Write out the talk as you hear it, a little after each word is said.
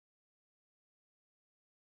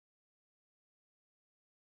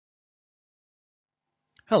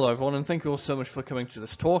Hello everyone, and thank you all so much for coming to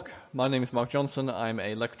this talk. My name is Mark Johnson. I'm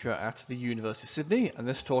a lecturer at the University of Sydney, and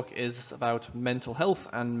this talk is about mental health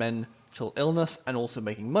and mental illness, and also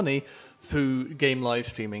making money through game live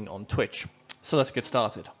streaming on Twitch. So let's get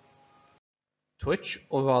started. Twitch,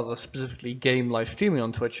 or rather specifically game live streaming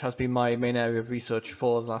on Twitch, has been my main area of research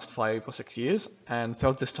for the last 5 or 6 years, and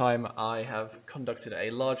throughout this time I have conducted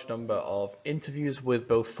a large number of interviews with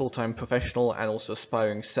both full-time professional and also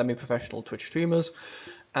aspiring semi-professional Twitch streamers.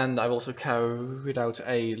 And I've also carried out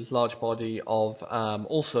a large body of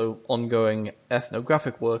also ongoing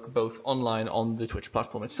ethnographic work, both online on the Twitch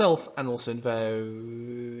platform itself and also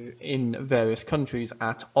in various countries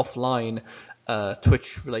at offline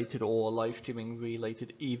Twitch-related or live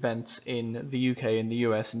streaming-related events in the UK, in the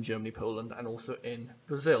US, in Germany, Poland, and also in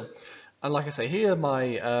Brazil. And like I say here,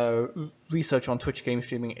 my research on Twitch game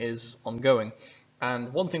streaming is ongoing.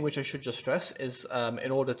 And one thing which I should just stress is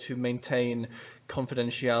in order to maintain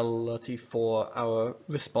confidentiality for our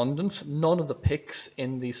respondents, none of the pics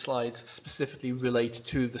in these slides specifically relate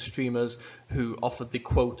to the streamers who offered the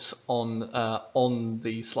quotes on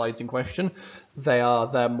the slides in question.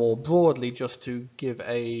 They're more broadly just to give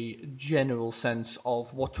a general sense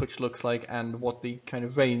of what Twitch looks like and what the kind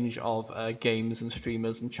of range of games and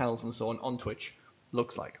streamers and channels and so on Twitch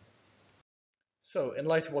looks like. So, in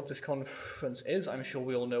light of what this conference is, I'm sure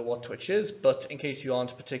we all know what Twitch is, but in case you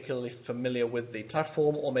aren't particularly familiar with the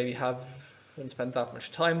platform or maybe haven't spent that much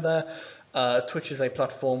time there, Twitch is a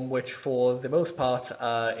platform which for the most part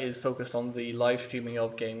is focused on the live streaming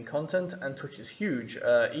of game content, and Twitch is huge.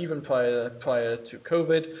 Even prior to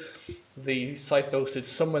COVID, the site boasted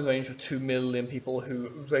somewhere in the range of 2 million people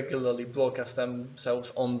who regularly broadcast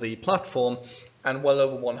themselves on the platform, and well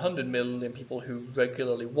over 100 million people who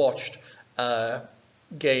regularly watched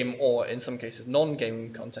game or in some cases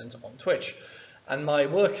non-game content on Twitch. And my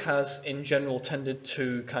work has in general tended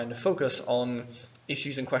to kind of focus on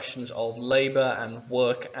issues and questions of labor and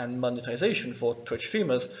work and monetization for Twitch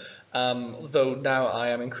streamers, though now I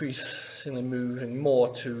am increasingly moving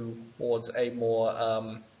more towards a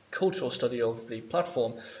more cultural study of the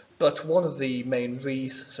platform. But one of the main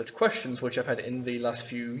research questions which I've had in the last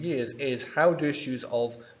few years is how do issues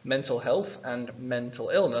of mental health and mental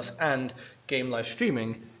illness and game live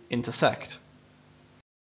streaming intersect?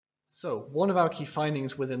 So one of our key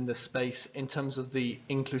findings within this space in terms of the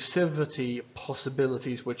inclusivity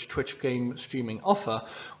possibilities which Twitch game streaming offer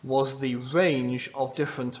was the range of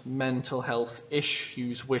different mental health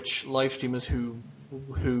issues which live streamers who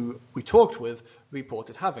we talked with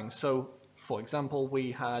reported having. So for example,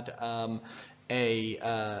 we had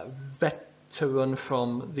a veteran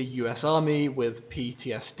from the US Army with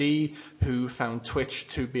PTSD who found Twitch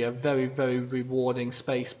to be a very, very rewarding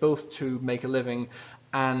space, both to make a living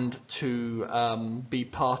and to be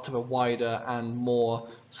part of a wider and more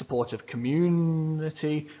supportive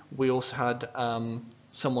community. We also had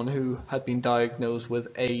someone who had been diagnosed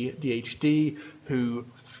with ADHD who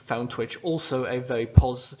found Twitch also a very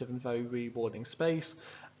positive and very rewarding space.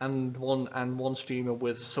 And one streamer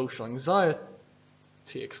with social anxiety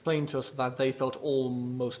explained to us that they felt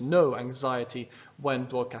almost no anxiety when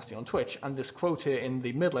broadcasting on Twitch. And this quote here in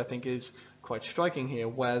the middle I think is quite striking here,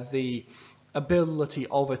 where the ability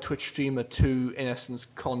of a Twitch streamer to, in essence,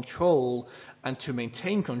 control and to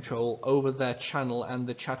maintain control over their channel and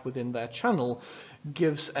the chat within their channel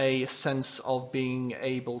gives a sense of being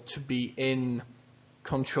able to be in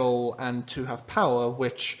control and to have power,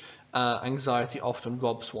 which anxiety often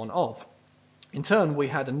robs one of. In turn, we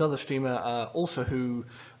had another streamer also who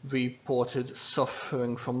reported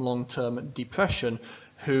suffering from long-term depression,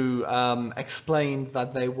 who explained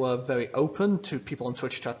that they were very open to people on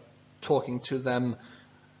Twitch chat talking to them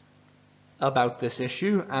about this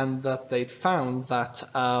issue, and that they'd found that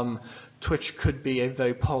Twitch could be a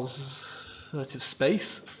very positive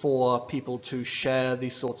space for people to share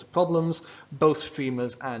these sorts of problems, both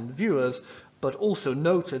streamers and viewers, but also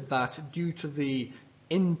noted that due to the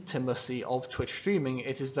intimacy of Twitch streaming,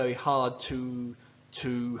 it is very hard to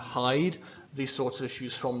hide these sorts of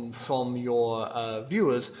issues from your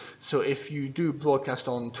viewers. So if you do broadcast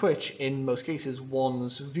on Twitch, in most cases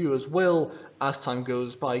one's viewers will, as time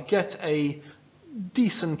goes by, get a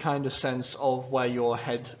decent kind of sense of where your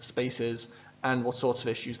head space is and what sorts of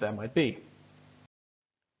issues there might be.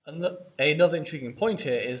 Another intriguing point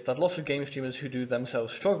here is that lots of game streamers who do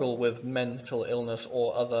themselves struggle with mental illness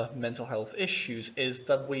or other mental health issues is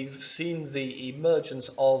that we've seen the emergence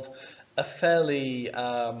of a fairly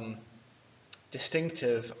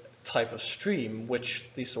distinctive type of stream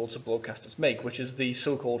which these sorts of broadcasters make, which is the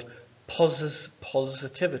so-called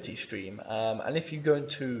positivity stream. And if you go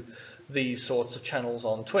into these sorts of channels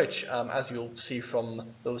on Twitch, as you'll see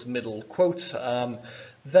from those middle quotes,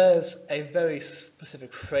 there's a very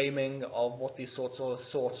specific framing of what these sorts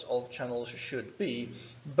of channels should be,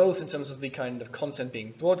 both in terms of the kind of content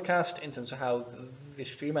being broadcast, in terms of how the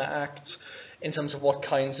streamer acts, in terms of what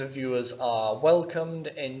kinds of viewers are welcomed,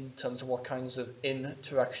 in terms of what kinds of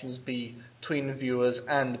interactions between viewers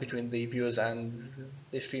and between the viewers and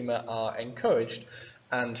the streamer are encouraged,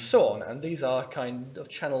 and so on. And these are kind of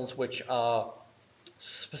channels which are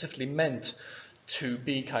specifically meant to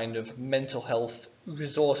be kind of mental health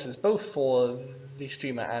resources, both for the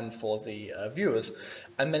streamer and for the viewers.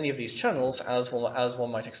 And many of these channels, as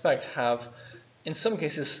one might expect, have in some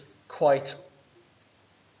cases quite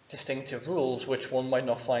distinctive rules which one might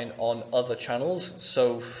not find on other channels.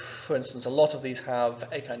 So for instance, a lot of these have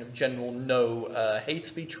a kind of general no hate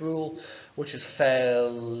speech rule, which is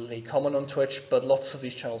fairly common on Twitch, but lots of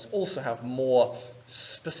these channels also have more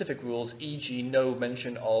specific rules, e.g. no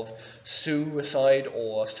mention of suicide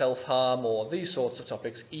or self-harm or these sorts of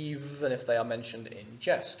topics, even if they are mentioned in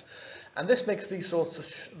jest. And this makes these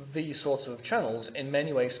sorts of channels in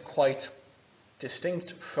many ways quite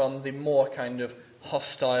distinct from the more kind of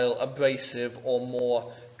hostile, abrasive, or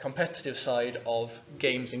more competitive side of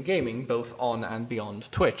games and gaming, both on and beyond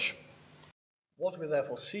Twitch. What we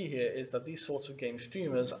therefore see here is that these sorts of game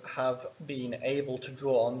streamers have been able to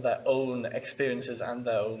draw on their own experiences and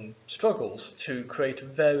their own struggles to create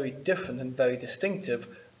very different and very distinctive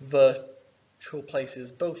virtual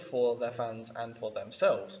places, both for their fans and for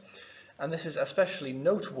themselves. And this is especially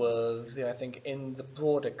noteworthy, I think, in the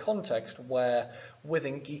broader context where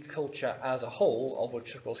within geek culture as a whole, of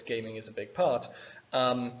which of course gaming is a big part,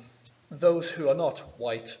 those who are not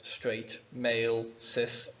white, straight, male,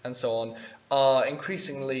 cis, and so on, are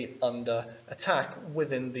increasingly under attack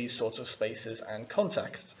within these sorts of spaces and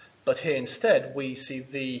contexts. But here instead we see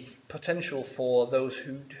the potential for those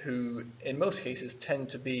who in most cases tend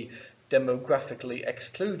to be demographically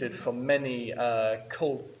excluded from many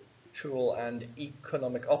cultural and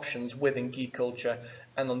economic options within geek culture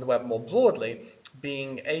and on the web more broadly,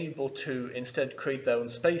 being able to instead create their own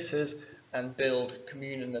spaces and build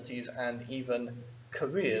communities and even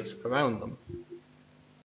careers around them.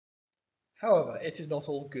 However, it is not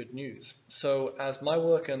all good news. So as my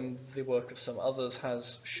work and the work of some others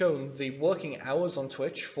has shown, the working hours on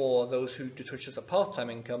Twitch for those who do Twitch as a part-time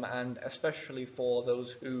income, and especially for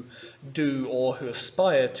those who do or who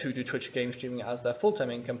aspire to do Twitch game streaming as their full-time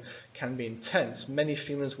income, can be intense. Many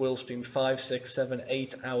streamers will stream 5, 6, 7,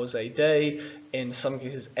 8 hours a day, in some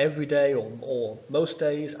cases every day or most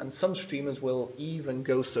days, and some streamers will even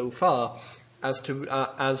go so far as to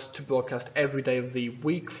broadcast every day of the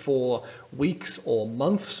week for weeks or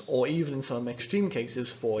months, or even in some extreme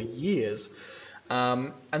cases for years.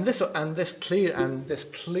 And this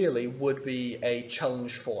clearly would be a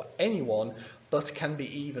challenge for anyone, but can be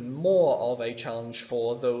even more of a challenge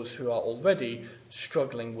for those who are already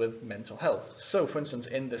struggling with mental health. So, for instance,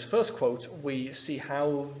 in this first quote, we see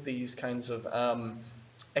how these kinds of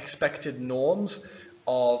expected norms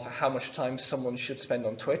of how much time someone should spend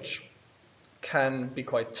on Twitch can be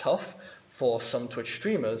quite tough for some Twitch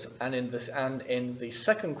streamers, and in the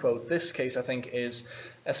second quote, this case I think is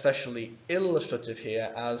especially illustrative here,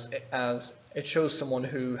 as it shows someone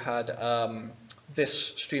who had this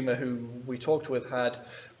streamer who we talked with had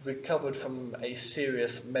recovered from a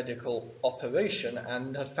serious medical operation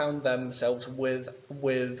and had found themselves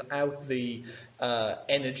without the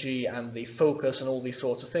energy and the focus and all these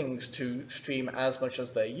sorts of things to stream as much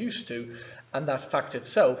as they used to, and that fact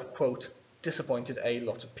itself, quote, disappointed a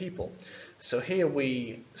lot of people. So here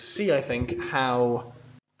we see, I think, how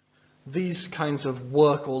these kinds of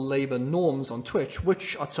work or labor norms on Twitch,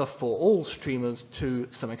 which are tough for all streamers to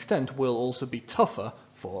some extent, will also be tougher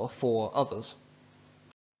for others.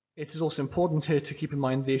 It is also important here to keep in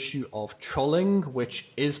mind the issue of trolling, which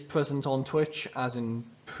is present on Twitch, as in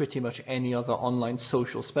pretty much any other online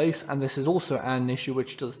social space, and this is also an issue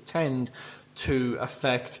which does tend to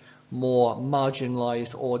affect more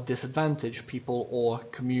marginalized or disadvantaged people or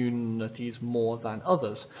communities more than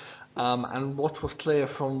others. And what was clear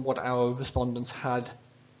from what our respondents had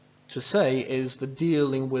to say is that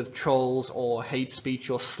dealing with trolls or hate speech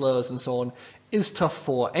or slurs and so on is tough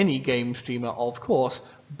for any game streamer, of course,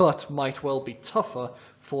 but might well be tougher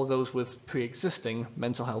for those with pre-existing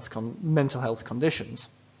mental health conditions.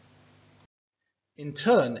 In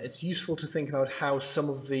turn, it's useful to think about how some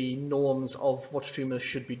of the norms of what streamers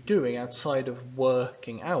should be doing outside of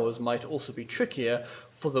working hours might also be trickier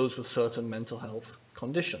for those with certain mental health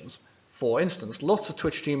conditions. For instance, lots of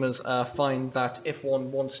Twitch streamers find that if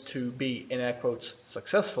one wants to be, in air quotes,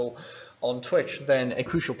 successful on Twitch, then a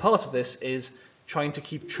crucial part of this is trying to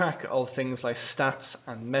keep track of things like stats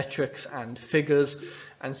and metrics and figures,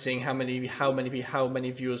 and seeing how many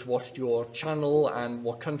viewers watched your channel and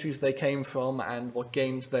what countries they came from and what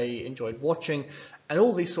games they enjoyed watching, and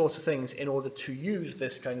all these sorts of things in order to use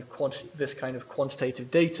this kind of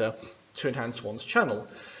quantitative data to enhance one's channel.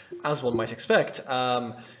 As one might expect,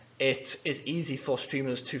 it is easy for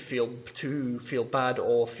streamers to feel bad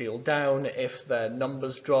or feel down if their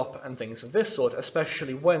numbers drop and things of this sort,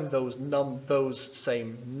 especially when those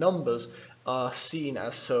same numbers are seen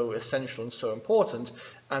as so essential and so important.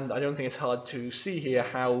 And I don't think it's hard to see here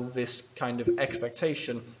how this kind of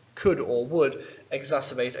expectation could or would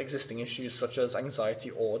exacerbate existing issues such as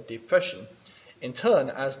anxiety or depression. In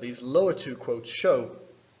turn, as these lower two quotes show,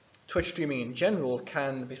 Twitch streaming in general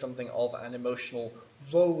can be something of an emotional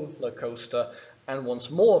roller coaster, and once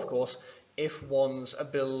more, of course, if one's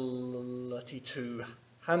ability to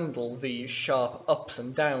handle the sharp ups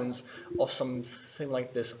and downs of something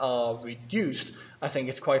like this are reduced, I think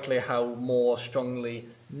it's quite clear how more strongly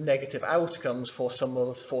negative outcomes for some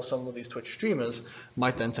of these Twitch streamers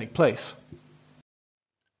might then take place.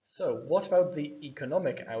 So what about the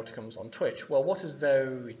economic outcomes on Twitch? Well, what is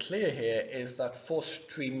very clear here is that for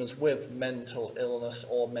streamers with mental illness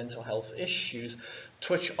or mental health issues,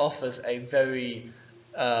 Twitch offers a very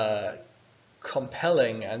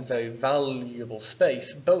compelling and very valuable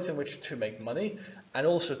space, both in which to make money and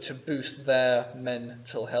also to boost their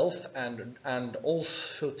mental health, and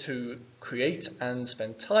also to create and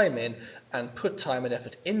spend time in and put time and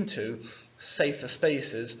effort into safer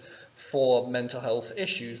spaces for mental health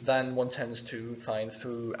issues than one tends to find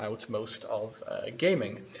throughout most of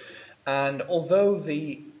gaming. And although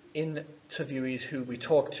the interviewees who we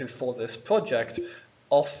talked to for this project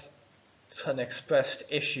often expressed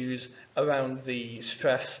issues around the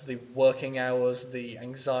stress, the working hours, the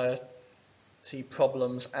anxiety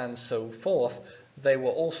problems and so forth, they were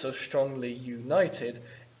also strongly united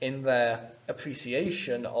in their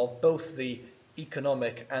appreciation of both the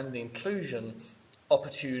economic and the inclusion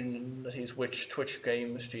opportunities which Twitch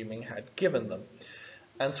game streaming had given them.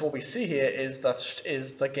 And so what we see here is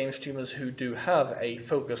that game streamers who do have a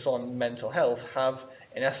focus on mental health have,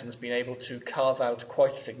 in essence, been able to carve out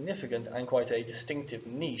quite significant and quite a distinctive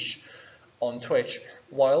niche on Twitch,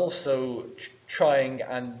 while also trying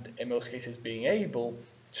and in most cases being able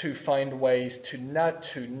to find ways to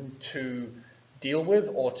deal with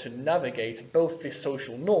or to navigate both the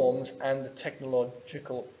social norms and the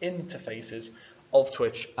technological interfaces of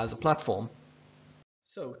Twitch as a platform.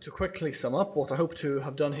 So to quickly sum up, what I hope to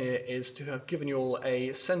have done here is to have given you all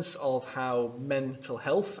a sense of how mental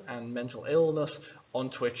health and mental illness on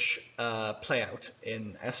Twitch play out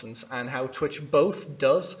in essence, and how Twitch both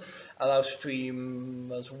does allow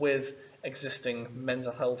streamers with existing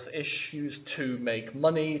mental health issues to make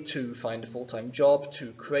money, to find a full-time job,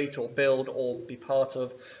 to create or build or be part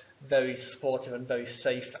of very supportive and very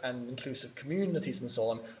safe and inclusive communities and so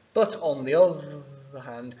on. But on the other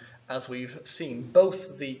hand, as we've seen,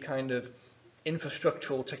 both the kind of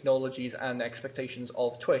infrastructural technologies and expectations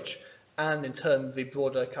of Twitch, and in turn the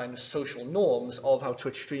broader kind of social norms of how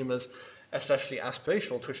Twitch streamers, especially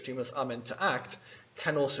aspirational Twitch streamers, are meant to act,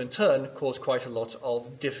 can also in turn cause quite a lot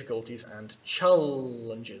of difficulties and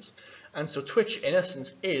challenges. And so Twitch, in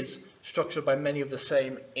essence, is structured by many of the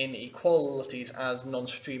same inequalities as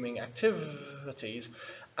non-streaming activities,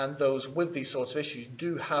 and those with these sorts of issues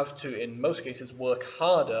do have to, in most cases, work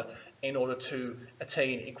harder in order to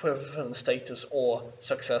attain equivalent status or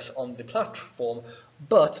success on the platform.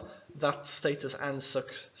 But that status and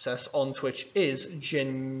success on Twitch is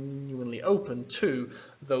genuinely open to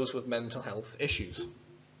those with mental health issues.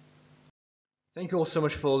 Thank you all so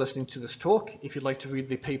much for listening to this talk. If you'd like to read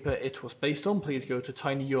the paper it was based on, please go to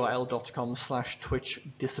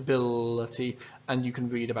tinyurl.com/twitchdisability and you can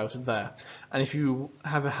read about it there. And if you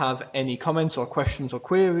have any comments or questions or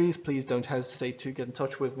queries, please don't hesitate to get in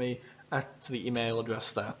touch with me at the email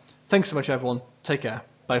address there. Thanks so much, everyone. Take care.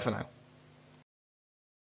 Bye for now.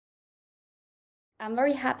 I'm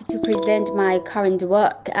very happy to present my current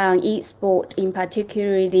work on eSport, in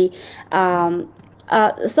particularly.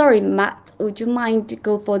 Sorry, Matt, would you mind to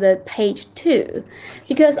go for the page 2?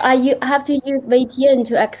 Because I have to use VPN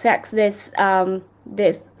to access this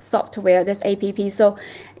this software, this app. So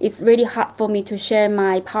it's really hard for me to share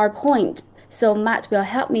my PowerPoint. So Matt will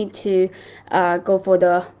help me to go for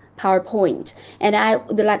the PowerPoint, and I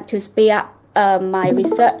would like to speed up my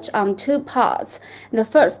research on two parts. The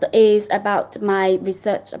first is about my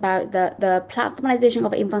research about the platformization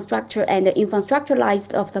of infrastructure and the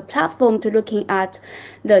infrastructuralized of the platform to looking at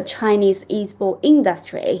the Chinese eSport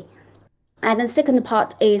industry. And the second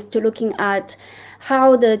part is to looking at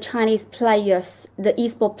how the Chinese players, the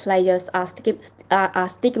eSport players, are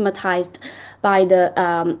stigmatized by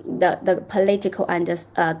the political and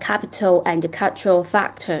capital and cultural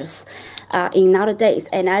factors in nowadays.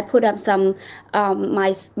 And I put up some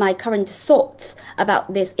my current thoughts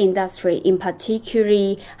about this industry, in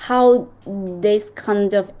particular how this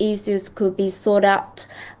kind of issues could be sorted out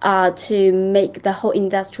to make the whole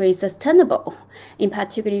industry sustainable, in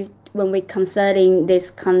particular when we're considering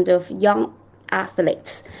this kind of young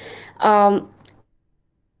athletes. Can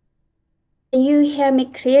you hear me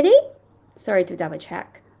clearly? Sorry to double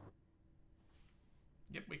check.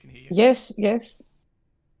 Yep, we can hear you. Yes, yes.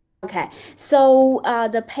 Okay, so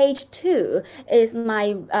the page 2 is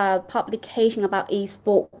my publication about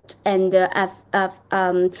eSport, and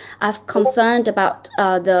I've concerned about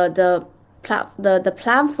the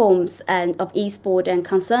platforms and of eSport, and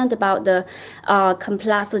concerned about the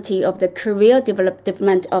complexity of the career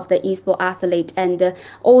development of the eSport athlete, and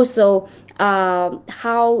also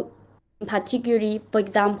how, particularly, for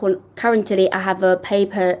example, currently I have a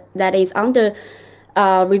paper that is under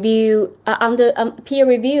review, under peer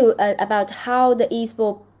review, about how the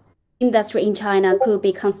eSport industry in China could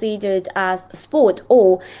be considered as sport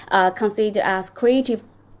or considered as creative,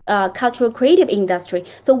 cultural creative industry.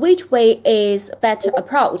 So which way is better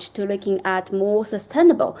approach to looking at more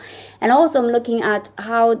sustainable? And also I'm looking at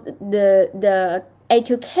how the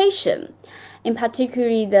education, in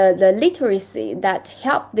particular the literacy, that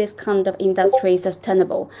help this kind of industry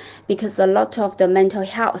sustainable, because a lot of the mental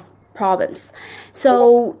health problems.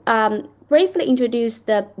 So briefly introduce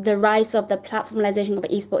the rise of the platformization of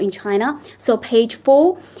eSport in China. So page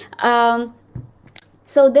 4.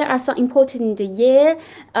 So there are some important year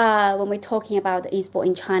when we're talking about eSport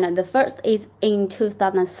in China. The first is in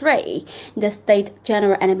 2003, the State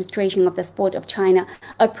General Administration of the Sport of China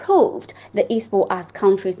approved the eSport as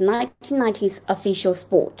country's 1990s official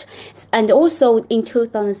sport. And also in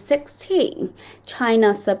 2016,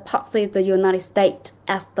 China surpasses the United States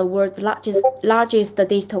as the world's largest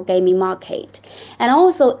digital gaming market. And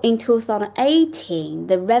also in 2018,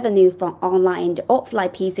 the revenue from online and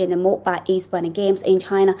offline PC and mobile eSport games in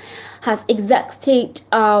China has exceeded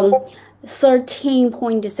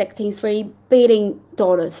 $13.63 billion,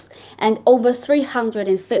 and over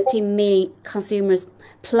 350 million consumers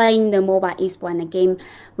playing the mobile eSport game,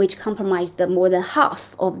 which comprised more than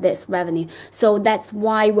half of this revenue. So that's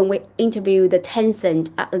why when we interview the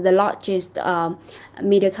Tencent, the largest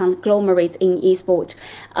media conglomerates in eSport,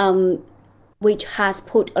 which has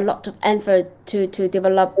put a lot of effort to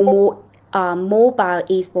develop more mobile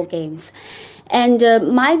eSport games. And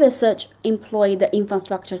my research employed the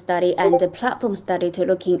infrastructure study and the platform study to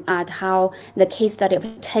looking at how the case study of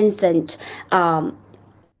Tencent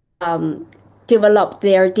developed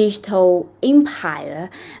their digital empire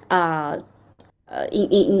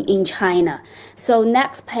in China. So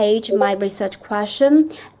next page, my research question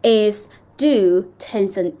is, do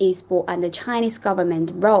Tencent eSport and the Chinese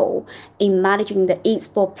government role in managing the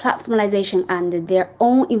eSport platformization and their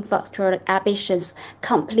own infrastructure ambitions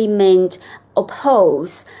complement,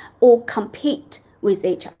 oppose, or compete with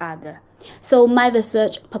each other? So my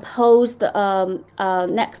research proposed,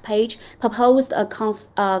 next page, proposed a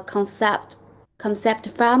concept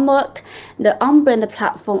framework, the umbrella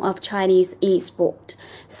platform of Chinese eSport.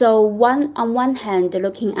 So on one hand,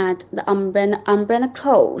 looking at the umbrella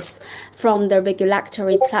clause from the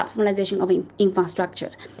regulatory platformization of infrastructure.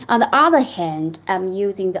 On the other hand, I'm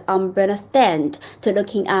using the umbrella stand to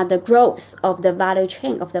looking at the growth of the value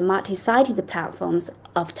chain of the multi-sided platforms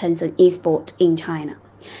of Tencent eSport in China.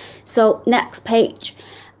 So next page.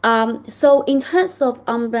 So in terms of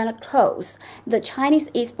umbrella clause, the Chinese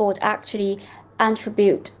eSport actually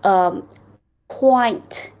attribute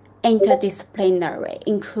quite interdisciplinary,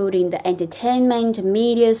 including the entertainment,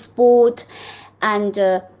 media, sport, and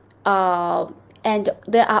there are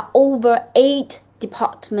over 8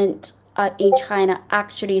 departments in China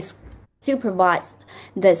actually supervise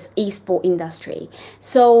this eSport industry.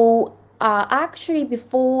 So actually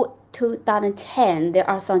before 2010, there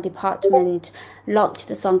are some departments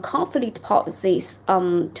launched some conflict policies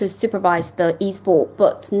to supervise the eSport,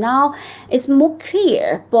 but now it's more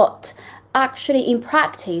clear. But actually in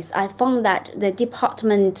practice, I found that the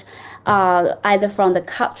department, either from the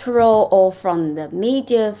cultural or from the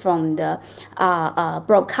media, from the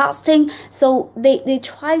broadcasting, so they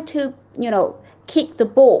try to, kick the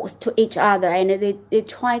balls to each other, and they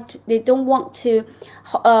don't want to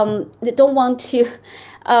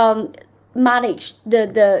manage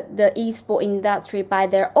the eSport industry by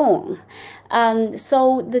their own.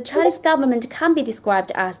 So the Chinese government can be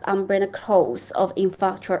described as umbrella clause of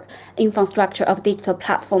infrastructure of digital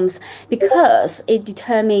platforms, because it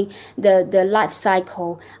determines the life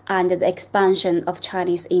cycle and the expansion of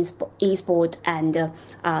Chinese eSport and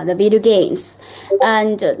the video games.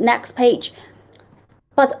 And next page.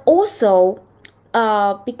 But also,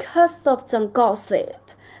 because of some gossip,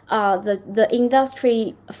 the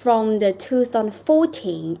industry from the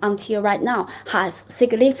 2014 until right now has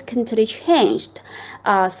significantly changed.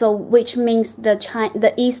 So which means the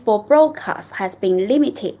eSport broadcast has been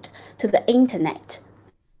limited to the internet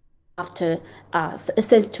after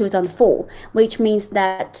since 2004, which means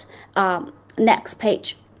that next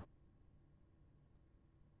page.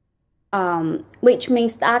 Which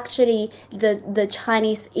means actually the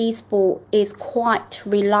Chinese eSport is quite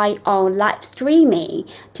rely on live streaming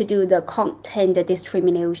to do the content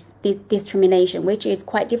discrimination, which is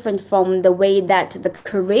quite different from the way that the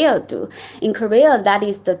Korea do. In Korea, that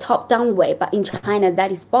is the top-down way, but in China,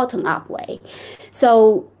 that is bottom-up way.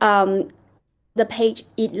 So the page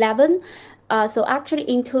 11. So actually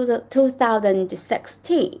in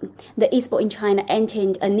 2016, the eSport in China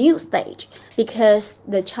entered a new stage, because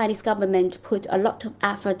the Chinese government put a lot of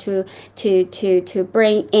effort to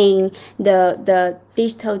bring in the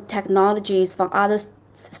digital technologies from other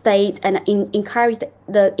states and encourage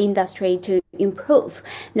the industry to improve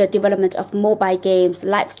the development of mobile games,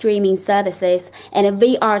 live streaming services, and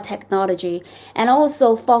VR technology, and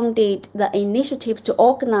also funded the initiatives to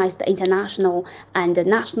organize the international and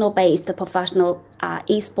national-based professional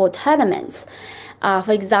eSport tournaments.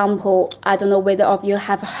 For example, I don't know whether of you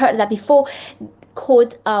have heard that before,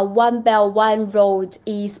 called One Belt, One Road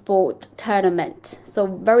eSport tournament. So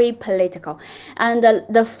very political. And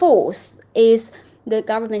the fourth is the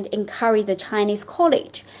government encouraged the Chinese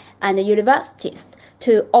college and the universities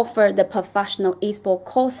to offer the professional eSport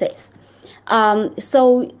courses.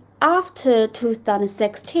 So after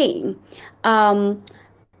 2016,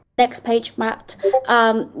 next page, Matt,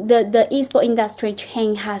 the eSport industry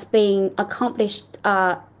change has been accomplished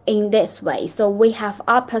in this way. So we have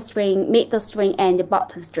upper string, middle string, and the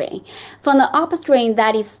bottom string. From the upper string,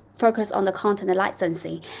 that is focus on the content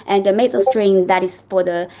licensing, and the middle string, that is for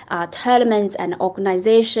the tournaments and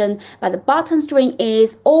organization, but the bottom string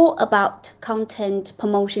is all about content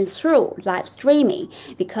promotion through live streaming,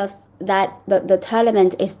 because that the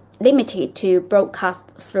tournament is limited to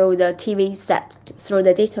broadcast through the TV set, through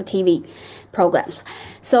the digital TV programs.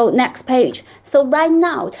 So next page. So right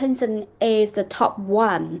now, Tencent is the top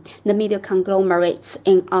one, the media conglomerates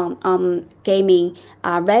in gaming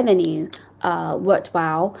revenue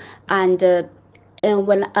worthwhile. And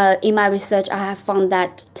when in my research, I have found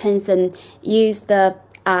that Tencent used the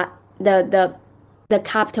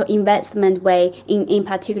capital investment way in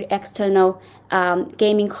particular external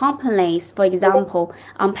gaming companies. For example,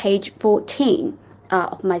 on page 14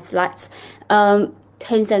 of my slides,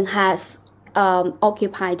 Tencent has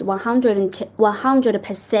occupied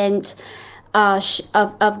 100%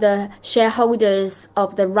 of the shareholders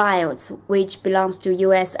of the Riots, which belongs to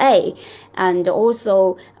USA, and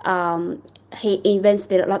also he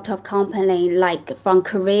invested a lot of companies like from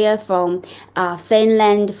Korea, from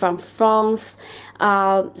Finland, from France.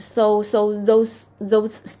 So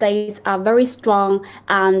those states are very strong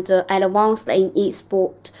and advanced in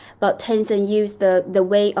eSport. But Tencent used the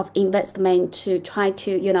way of investment to try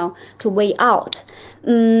to to weigh out.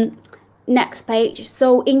 Next page.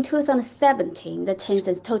 So in 2017, the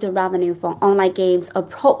Tencent's total revenue from online games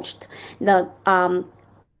approached the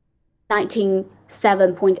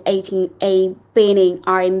 97.88 billion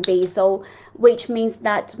RMB. So which means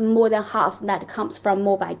that more than half that comes from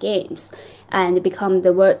mobile games and become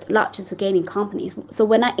the world's largest gaming companies. So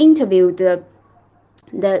when I interviewed the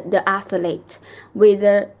athlete with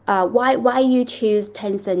why you choose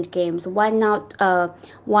Tencent games, why not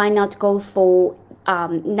go for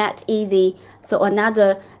NetEasy, so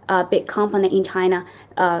another big company in China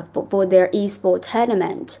for their eSport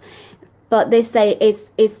tournament, but they say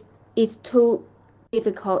it's too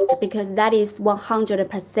difficult because that is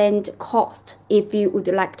 100% cost if you would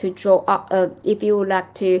like to if you would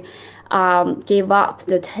like to give up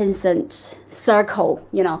the Tencent circle,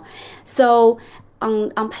 So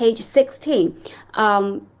on page 16,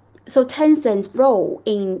 so Tencent's role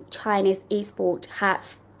in Chinese eSport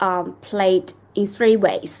has played in three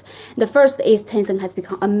ways. The first is Tencent has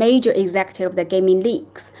become a major executive of the gaming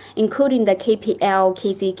leagues, including the KPL,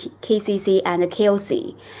 KCC, and the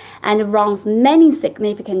KOC, and runs many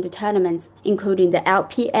significant tournaments, including the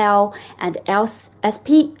LPL and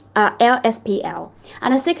LSPL.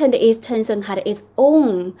 And the second is Tencent had its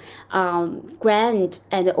own brand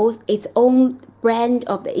and also its own brand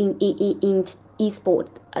of the in eSport.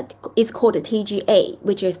 It's called TGA,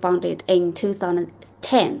 which is founded in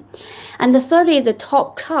 2010. And the third is the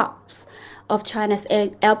top clubs of China's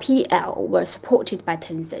LPL were supported by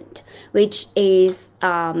Tencent, which is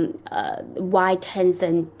why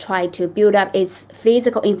Tencent tried to build up its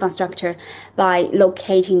physical infrastructure by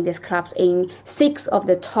locating these clubs in 6 of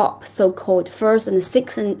the top so-called first and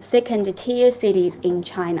second tier cities in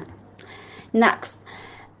China. Next,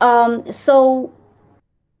 so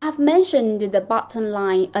I've mentioned the bottom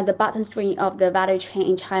line, the bottom string of the value chain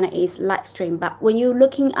in China is live stream. But when you're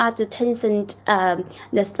looking at the Tencent,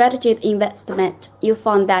 the strategic investment, you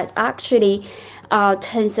found that actually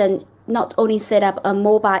Tencent not only set up a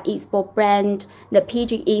mobile eSport brand, the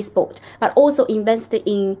PG eSport, but also invested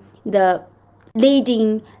in the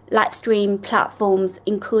leading live stream platforms,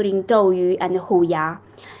 including Douyu and Huya.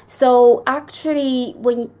 So actually,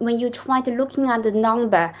 when you try to looking at the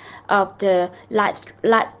number of the live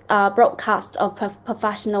broadcast of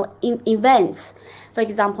professional events, for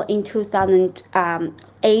example, in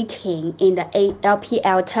 2018 in the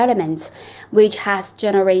LPL tournaments, which has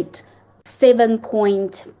generated 7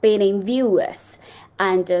 billion viewers,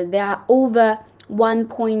 and there are over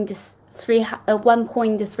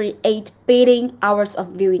 1.38 billion hours of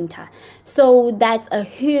viewing time. So that's a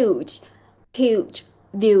huge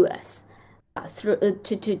viewers through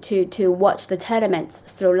to watch the tournaments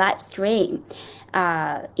through live stream,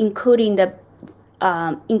 including a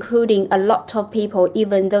lot of people,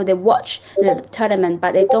 even though they watch the tournament,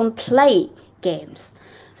 but they don't play games.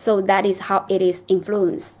 So that is how it is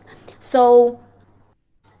influenced. So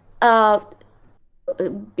I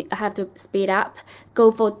have to speed up.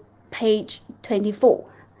 Go for page 24.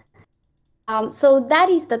 So that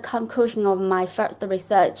is the conclusion of my first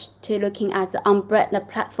research to looking at the umbrella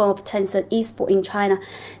platform of Tencent eSport in China.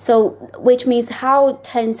 So which means how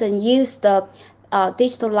Tencent used the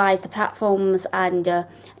digitalized platforms and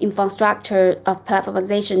infrastructure of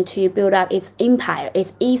platformization to build up its empire,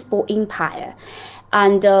 its eSport empire.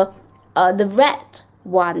 And the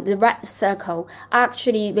red circle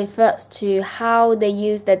actually refers to how they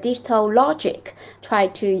use the digital logic try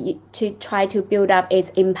to build up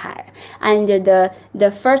its empire. And the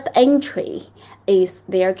first entry is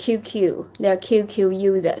their QQ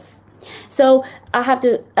users. So I have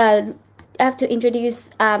to introduce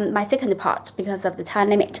my second part because of the time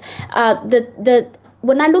limit.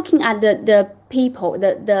 When I'm looking at the people,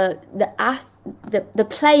 the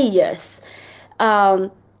players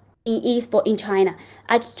in eSport in China,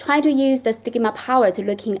 I try to use the stigma power to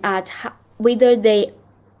looking at whether they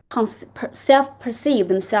self-perceive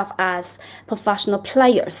themselves as professional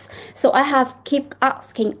players. So I have keep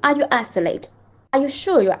asking, are you athlete? Are you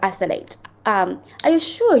sure you're athlete? Are you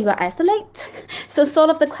sure you are athlete? So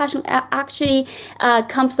sort of the question actually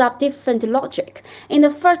comes up different logic. In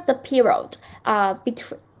the first period,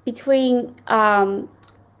 between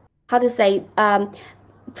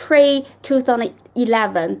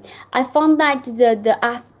pre-2011, I found that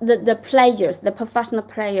the players, the professional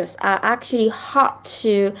players, are actually hard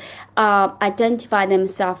to identify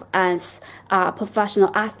themselves as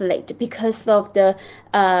professional athlete because of the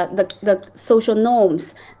social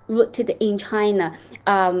norms rooted in China,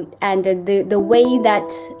 and the way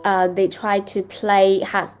that they try to play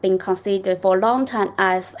has been considered for a long time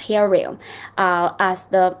as heroin, as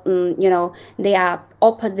they are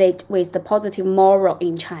opposite with the positive moral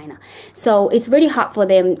in China. So it's really hard for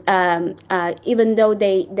them, even though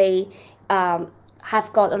they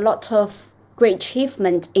have got a lot of great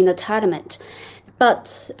achievement in the tournament.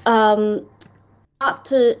 But after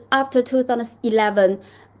 2011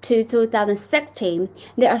 to 2016,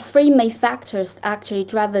 there are 3 main factors actually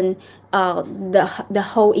driven the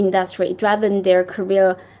whole industry, driven their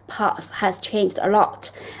career path has changed a lot.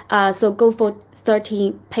 So go for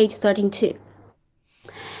page 32.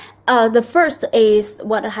 The first is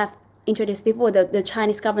what I have introduced before, the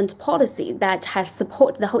Chinese government policy that has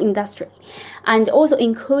supported the whole industry, and also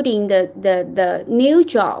including the new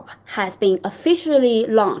job has been officially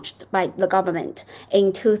launched by the government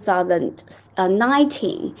in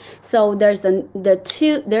 2019. So there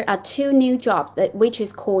are 2 new jobs which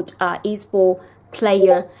is called eSport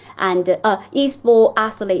player and eSport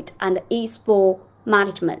athlete and eSport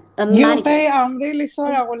management. Yupei, I'm really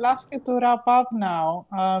sorry. I will ask you to wrap up now.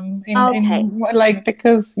 Okay.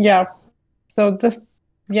 Because So just,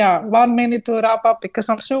 yeah, 1 minute to wrap up, because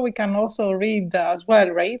I'm sure we can also read as well,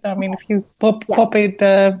 right? I mean, if you pop it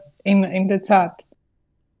in the chat.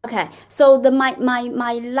 Okay, so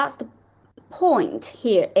my last point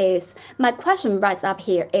here is, my question right up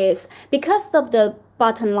here is, because of the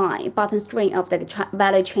bottom string of the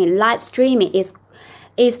value chain, live streaming is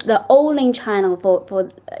the only channel for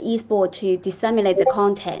eSport to disseminate the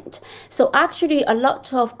content. So actually a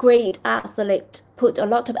lot of great athletes put a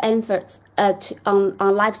lot of efforts on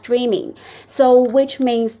live streaming. So which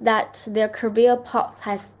means that their career path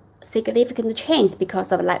has significantly changed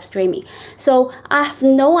because of live streaming. So I have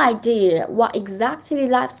no idea what exactly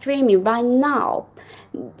live streaming right now,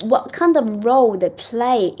 what kind of role they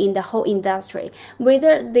play in the whole industry,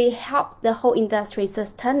 whether they help the whole industry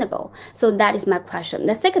sustainable. So that is my question.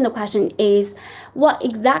 The second question is, what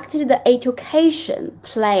exactly the education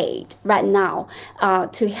played right now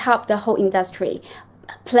to help the whole industry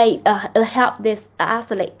help this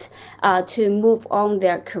athlete to move on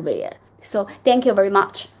their career. So thank you very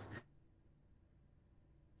much.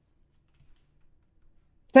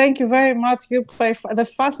 Thank you very much, Yupei, for the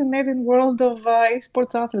fascinating world of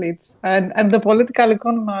esports athletes and the political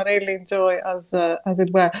economy. I really enjoy as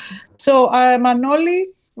it were. So, Manolis,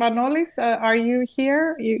 are you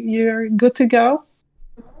here? You're good to go?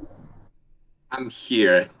 I'm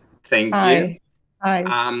here. Thank you.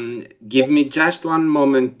 Hi. Give me just one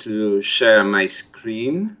moment to share my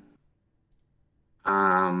screen.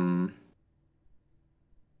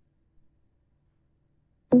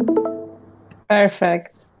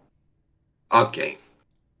 Perfect. Okay.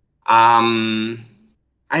 I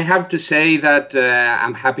have to say that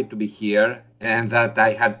I'm happy to be here and that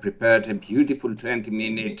I had prepared a beautiful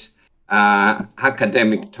 20-minute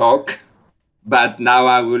academic talk, but now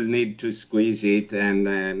I will need to squeeze it,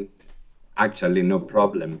 and actually no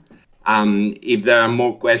problem. If there are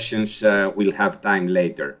more questions, we'll have time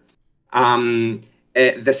later.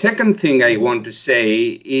 The second thing I want to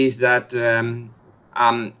say is that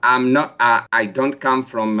I don't come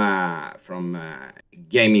from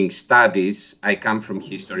gaming studies. I come from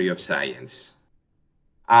history of science.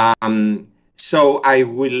 So I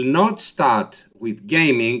will not start with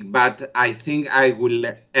gaming, but I think I will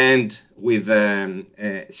end with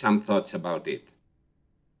some thoughts about it.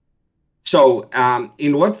 So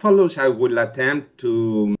in what follows, I will attempt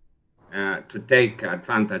to take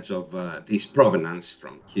advantage of this provenance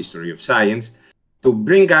from history of science to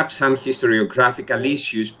bring up some historiographical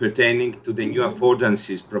issues pertaining to the new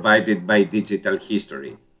affordances provided by digital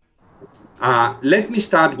history. Let me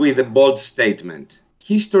start with a bold statement.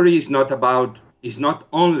 History is not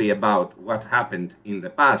only about what happened in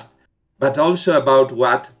the past, but also about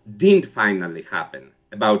what didn't finally happen,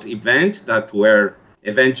 about events that were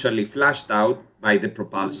eventually flushed out by the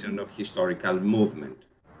propulsion of historical movement.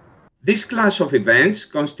 This class of events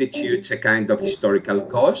constitutes a kind of historical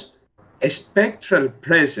cost, a spectral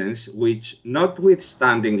presence which,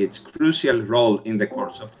 notwithstanding its crucial role in the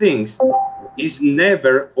course of things, is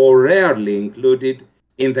never or rarely included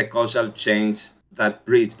in the causal chains that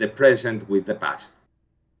bridge the present with the past.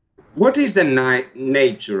 What is the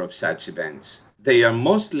nature of such events? They are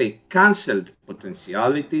mostly cancelled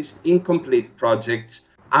potentialities, incomplete projects,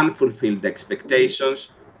 unfulfilled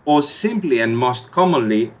expectations, or simply and most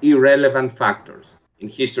commonly irrelevant factors. In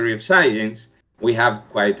history of science, we have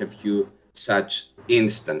quite a few such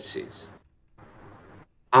instances.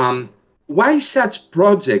 Why such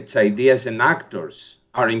projects, ideas, and actors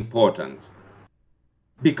are important?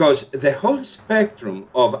 Because the whole spectrum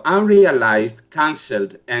of unrealized,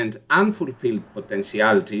 cancelled, and unfulfilled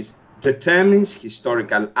potentialities determines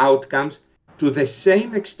historical outcomes to the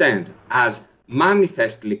same extent as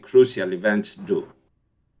manifestly crucial events do.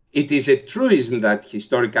 It is a truism that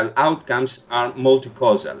historical outcomes are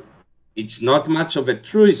multi-causal. It's not much of a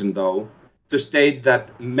truism, though, to state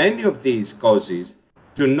that many of these causes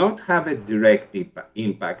do not have a direct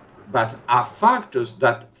impact, but are factors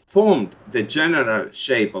that formed the general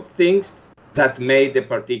shape of things that made a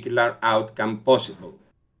particular outcome possible.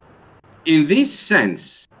 In this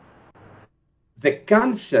sense, the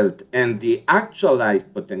cancelled and the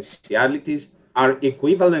actualized potentialities are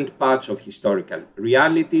equivalent parts of historical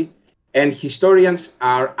reality, and historians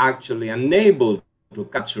are actually unable to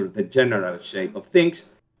capture the general shape of things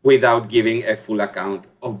without giving a full account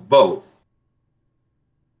of both.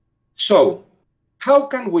 So, how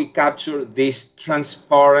can we capture this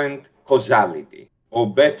transparent causality?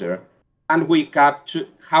 Or better,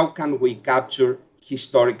 how can we capture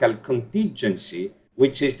historical contingency,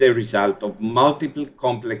 which is the result of multiple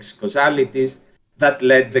complex causalities that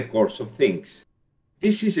led the course of things?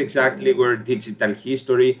 This is exactly where digital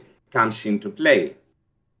history comes into play.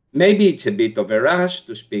 Maybe it's a bit of a rush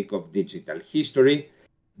to speak of digital history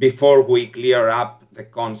before we clear up the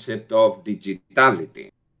concept of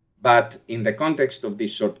digitality. But in the context of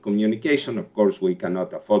this short communication, of course, we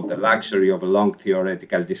cannot afford the luxury of a long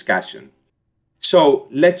theoretical discussion. So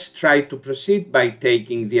let's try to proceed by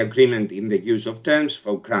taking the agreement in the use of terms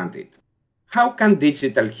for granted. How can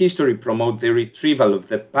digital history promote the retrieval of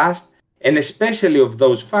the past, and especially of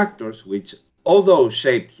those factors which, although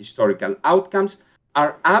shaped historical outcomes,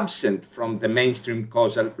 are absent from the mainstream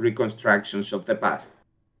causal reconstructions of the past?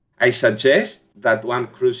 I suggest that one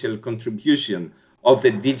crucial contribution of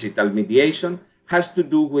the digital mediation has to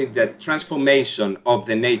do with the transformation of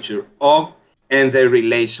the nature of and the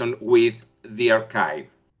relation with the archive.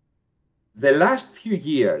 The last few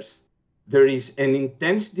years, there is an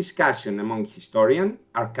intense discussion among historians,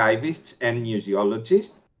 archivists, and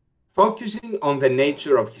museologists focusing on the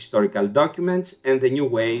nature of historical documents and the new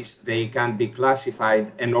ways they can be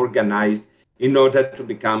classified and organized in order to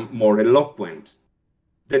become more eloquent.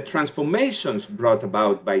 The transformations brought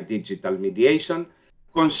about by digital mediation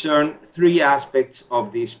concern three aspects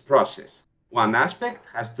of this process. One aspect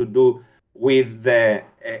has to do with the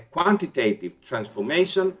quantitative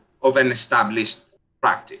transformation of an established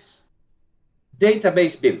practice.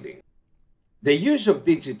 Database building. The use of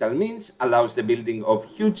digital means allows the building of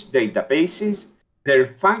huge databases, their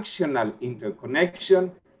functional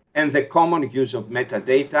interconnection, and the common use of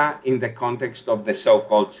metadata in the context of the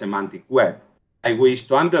so-called semantic web. I wish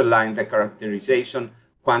to underline the characterization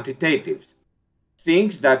quantitative.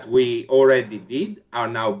 Things that we already did are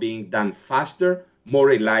now being done faster, more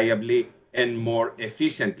reliably, and more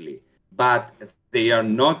efficiently. But they are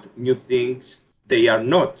not new things. They are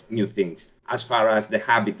not new things as far as the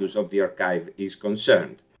habitus of the archive is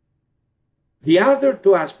concerned. The other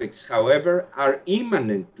two aspects, however, are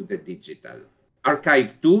immanent to the digital.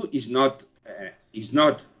 Archive 2 is not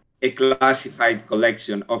a classified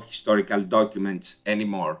collection of historical documents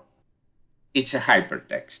anymore. It's a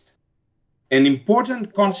hypertext. An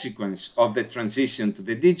important consequence of the transition to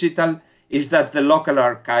the digital is that the local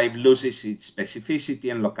archive loses its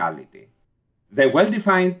specificity and locality. The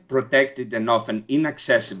well-defined, protected, and often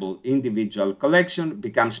inaccessible individual collection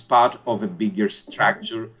becomes part of a bigger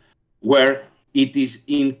structure where it is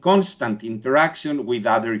in constant interaction with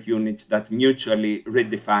other units that mutually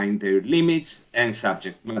redefine their limits and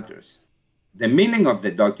subject matters. The meaning of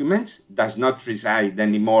the documents does not reside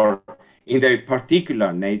anymore in their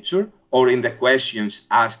particular nature or in the questions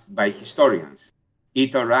asked by historians.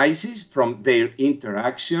 It arises from their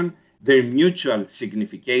interaction, their mutual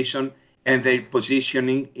signification, and their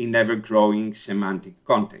positioning in ever-growing semantic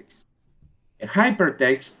context. A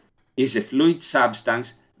hypertext is a fluid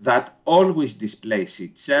substance that always displays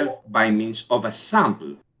itself by means of a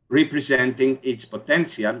sample representing its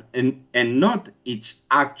potential and not its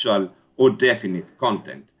actual or definite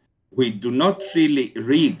content. We do not really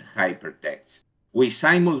read hypertexts. We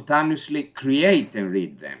simultaneously create and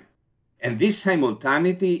read them. And this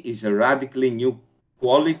simultaneity is a radically new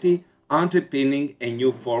quality underpinning a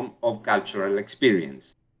new form of cultural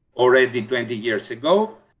experience. Already 20 years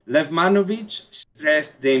ago, Lev Manovich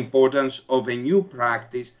stressed the importance of a new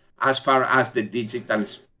practice as far as the digital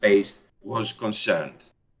space was concerned.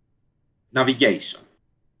 Navigation.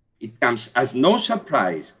 It comes as no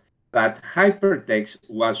surprise that hypertext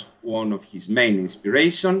was one of his main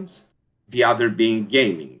inspirations, the other being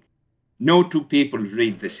gaming. No two people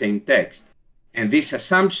read the same text, and this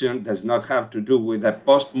assumption does not have to do with a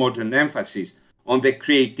postmodern emphasis on the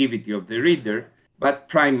creativity of the reader, but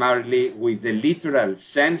primarily with the literal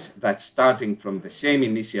sense that starting from the same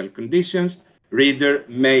initial conditions, reader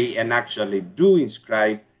may and actually do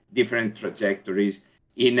inscribe different trajectories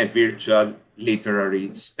in a virtual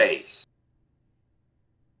literary space.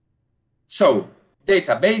 So,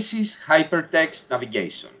 databases, hypertext,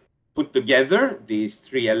 navigation. Put together, these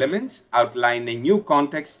three elements outline a new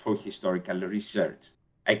context for historical research.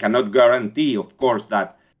 I cannot guarantee, of course,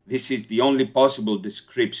 that this is the only possible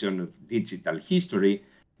description of digital history,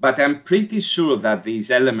 but I'm pretty sure that these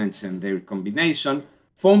elements and their combination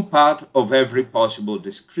form part of every possible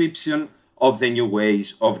description of the new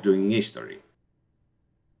ways of doing history.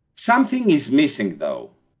 Something is missing,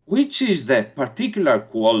 though. Which is the particular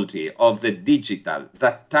quality of the digital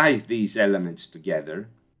that ties these elements together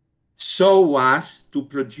so as to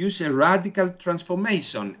produce a radical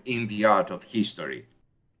transformation in the art of history?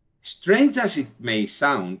 Strange as it may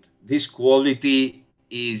sound, this quality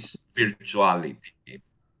is virtuality.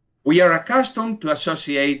 We are accustomed to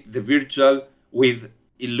associate the virtual with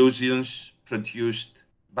illusions produced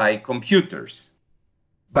by computers.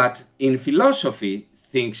 But in philosophy,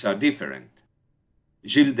 things are different.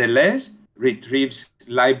 Gilles Deleuze retrieves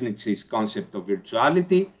Leibniz's concept of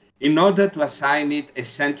virtuality in order to assign it a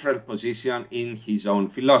central position in his own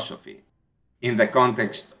philosophy. In the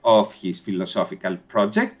context of his philosophical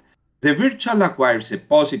project, the virtual acquires a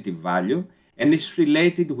positive value and is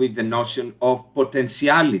related with the notion of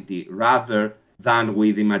potentiality rather than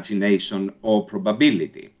with imagination or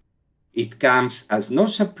probability. It comes as no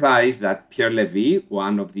surprise that Pierre Levy,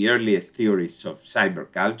 one of the earliest theorists of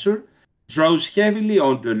cyberculture, draws heavily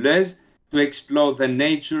on Deleuze to explore the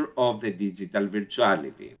nature of the digital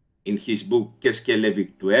virtuality. In his book Qu'est-ce que le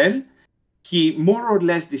virtuel, he more or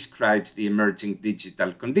less describes the emerging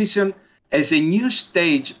digital condition as a new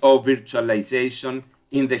stage of virtualization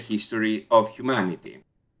in the history of humanity.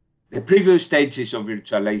 The previous stages of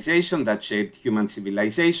virtualization that shaped human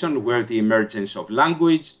civilization were the emergence of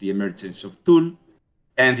language, the emergence of tool,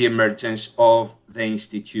 and the emergence of the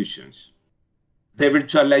institutions. The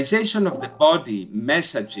virtualization of the body,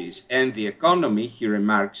 messages, and the economy, he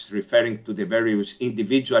remarks, referring to the various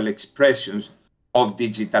individual expressions of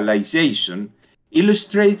digitalization,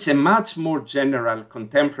 illustrates a much more general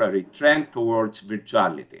contemporary trend towards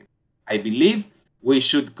virtuality. I believe we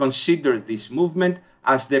should consider this movement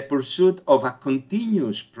as the pursuit of a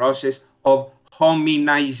continuous process of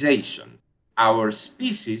hominization. Our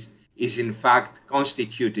species is in fact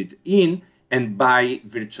constituted in and by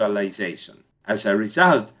virtualization. As a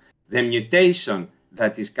result, the mutation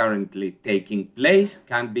that is currently taking place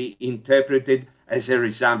can be interpreted as a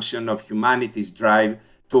resumption of humanity's drive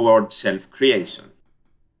towards self-creation.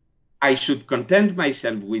 I should content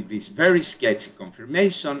myself with this very sketchy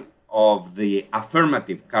confirmation of the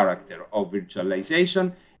affirmative character of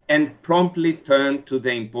virtualization and promptly turn to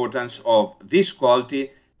the importance of this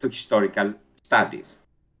quality to historical studies.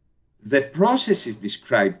 The processes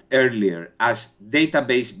described earlier as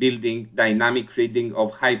database building, dynamic reading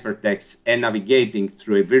of hypertext, and navigating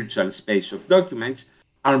through a virtual space of documents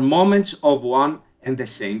are moments of one and the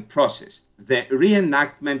same process, the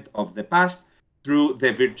reenactment of the past through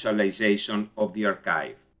the virtualization of the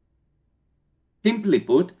archive. Simply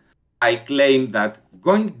put, I claim that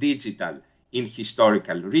going digital in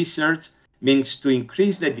historical research means to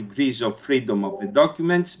increase the degrees of freedom of the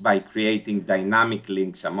documents by creating dynamic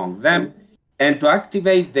links among them, and to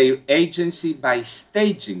activate their agency by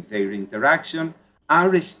staging their interaction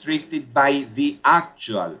unrestricted by the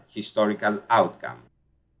actual historical outcome.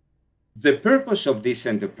 The purpose of this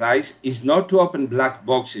enterprise is not to open black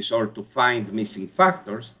boxes or to find missing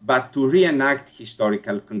factors, but to reenact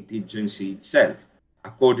historical contingency itself.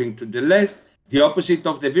 According to Deleuze, the opposite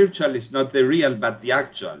of the virtual is not the real but the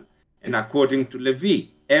actual. And according to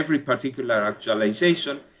Levy, every particular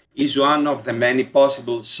actualization is one of the many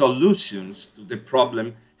possible solutions to the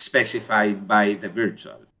problem specified by the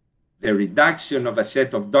virtual. The reduction of a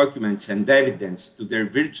set of documents and evidence to their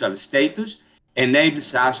virtual status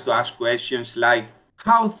enables us to ask questions like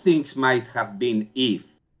how things might have been if,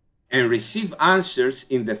 and receive answers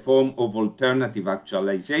in the form of alternative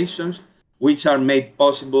actualizations which are made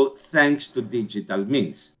possible thanks to digital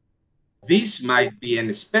means. This might be an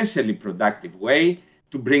especially productive way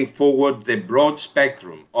to bring forward the broad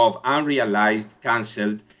spectrum of unrealized,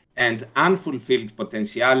 cancelled, and unfulfilled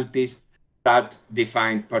potentialities that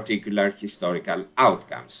define particular historical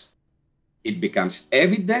outcomes. It becomes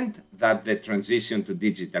evident that the transition to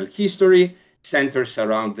digital history centers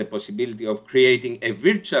around the possibility of creating a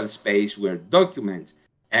virtual space where documents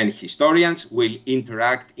and historians will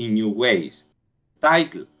interact in new ways. The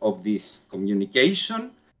title of this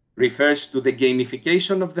communication refers to the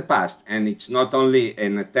gamification of the past, and it's not only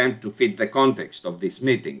an attempt to fit the context of this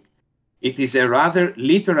meeting. It is a rather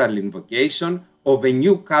literal invocation of a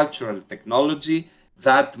new cultural technology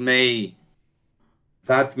that may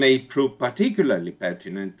prove particularly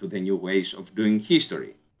pertinent to the new ways of doing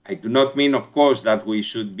history. I do not mean, of course, that we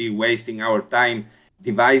should be wasting our time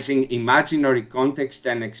devising imaginary context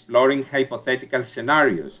and exploring hypothetical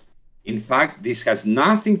scenarios. In fact, this has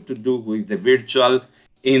nothing to do with the virtual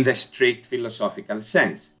in the strict philosophical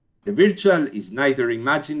sense. The virtual is neither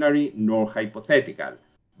imaginary nor hypothetical,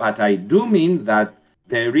 but I do mean that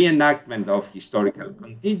the reenactment of historical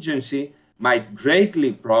contingency might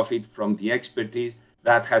greatly profit from the expertise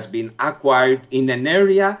that has been acquired in an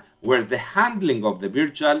area where the handling of the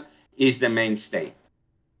virtual is the mainstay.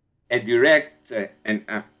 A direct, and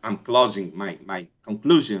I'm closing my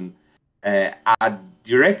conclusion, a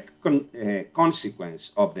direct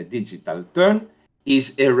consequence of the digital turn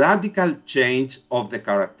is a radical change of the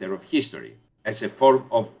character of history. As a form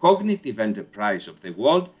of cognitive enterprise of the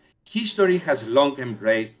world, history has long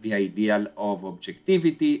embraced the ideal of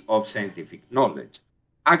objectivity of scientific knowledge.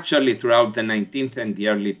 Actually, throughout the 19th and the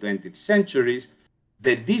early 20th centuries,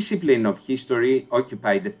 the discipline of history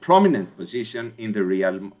occupied a prominent position in the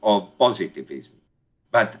realm of positivism.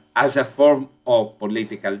 But as a form of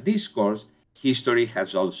political discourse, history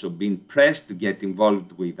has also been pressed to get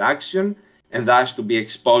involved with action and thus to be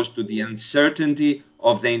exposed to the uncertainty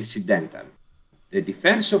of the incidental. The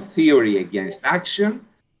defense of theory against action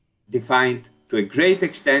defined to a great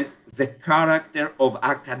extent the character of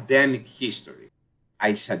academic history.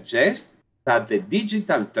 I suggest that the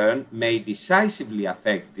digital turn may decisively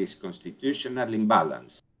affect this constitutional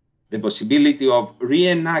imbalance. The possibility of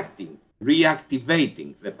reenacting,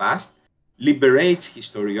 reactivating the past liberates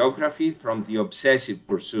historiography from the obsessive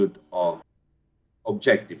pursuit of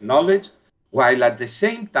objective knowledge, while at the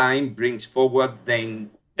same time brings forward the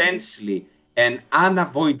intensely and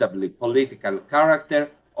unavoidably political character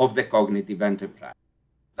of the cognitive enterprise.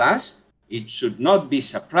 Thus, it should not be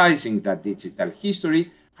surprising that digital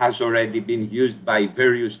history has already been used by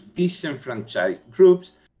various disenfranchised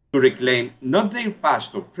groups to reclaim not their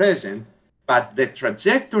past or present, but the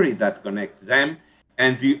trajectory that connects them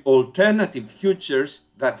and the alternative futures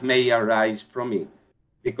that may arise from it.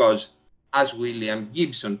 Because, as William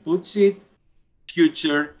Gibson puts it,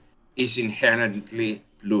 future is inherently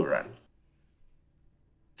plural.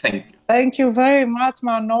 Thank you. Thank you very much,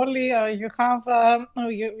 Manoli.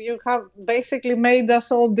 You have basically made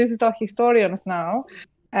us all digital historians now,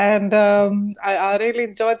 and I really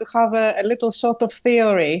enjoy to have a little shot of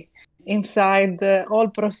theory inside all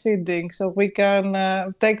proceedings, so we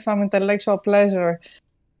can take some intellectual pleasure.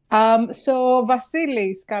 So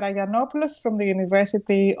Vasileois Karagiannopoulos from the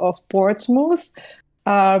University of Portsmouth,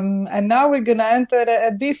 and now we're going to enter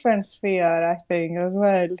a different sphere, I think, as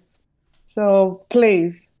well. So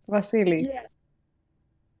please, Vasily. Yeah.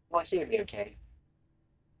 Can you hear me okay?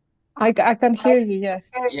 I can hear you,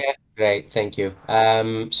 yes. Yeah, great, thank you.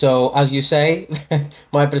 So as you say,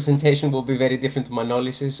 my presentation will be very different to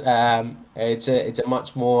Manolis's. It's a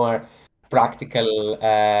much more practical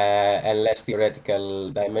and less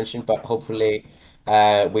theoretical dimension, but hopefully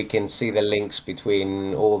we can see the links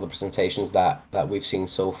between all the presentations that we've seen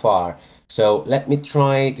so far. So let me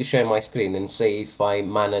try to share my screen and see if I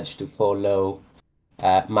manage to follow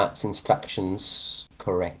Matt's instructions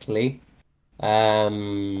correctly.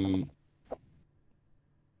 Slides.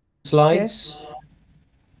 Yes.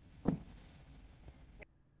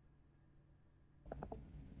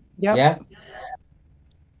 Yep. Yeah.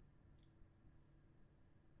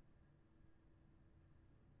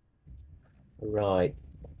 Right.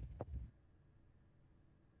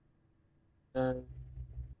 You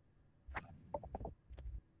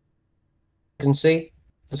can see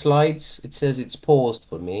the slides. It says it's paused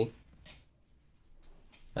for me,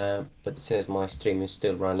 but it says my stream is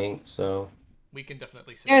still running. So we can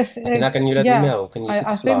definitely see. Yes. can you let me know? Can you see the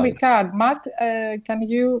I think we slides? can. Matt, can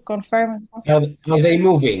you confirm? Are they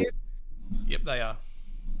moving? Yep, they are.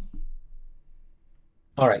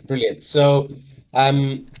 All right, brilliant. So,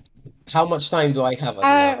 how much time do I have?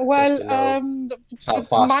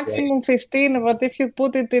 Maximum 15, but if you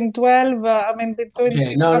put it in 12, I mean,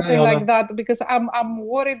 between something like that, because I'm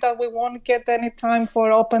worried that we won't get any time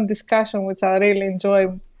for open discussion, which I really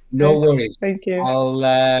enjoy. No worries. Thank you.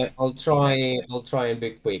 I'll try and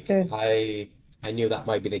be quick. Yes. I knew that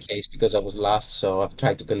might be the case because I was last, so I've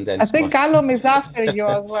tried to condense. I think Callum is after you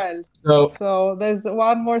as well. So there's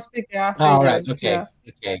one more speaker after you. All right. Okay.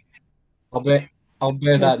 Yeah. Okay. I'll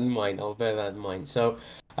bear that in mind. I'll bear that in mind. So,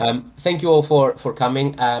 thank you all for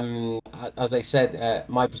coming. As I said,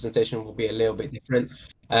 my presentation will be a little bit different.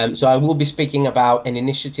 So I will be speaking about an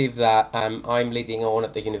initiative that I'm leading on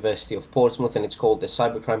at the University of Portsmouth, and it's called the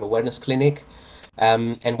Cybercrime Awareness Clinic.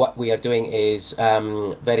 And what we are doing is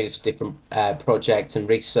various different projects and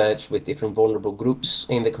research with different vulnerable groups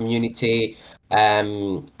in the community,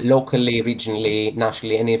 locally, regionally,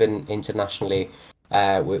 nationally, and even internationally,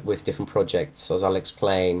 with different projects, as I'll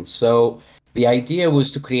explain. So the idea was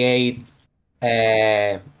to create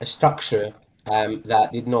a structure that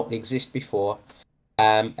did not exist before.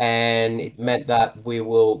 And it meant that we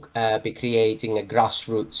will be creating a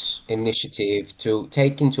grassroots initiative to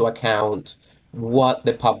take into account what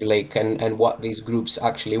the public and what these groups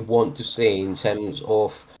actually want to see in terms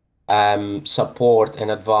of support and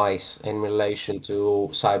advice in relation to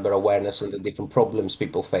cyber awareness and the different problems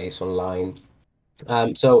people face online.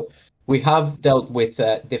 So we have dealt with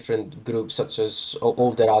different groups such as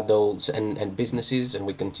older adults and businesses, and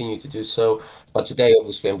we continue to do so. But today,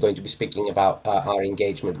 obviously, I'm going to be speaking about our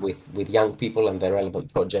engagement with young people and their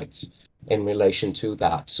relevant projects in relation to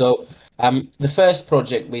that. So the first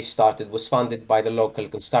project we started was funded by the local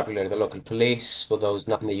constabulary, the local police, for those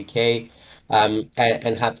not in the UK.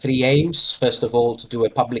 and had three aims. First of all, to do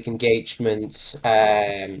public engagement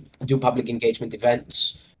events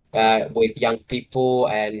with young people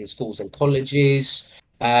and schools and colleges,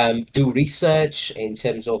 do research in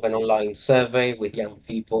terms of an online survey with young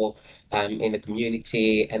people in the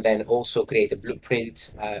community, and then also create a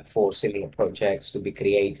blueprint for similar projects to be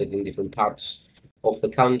created in different parts of the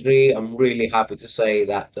country. I'm really happy to say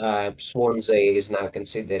that Swansea is now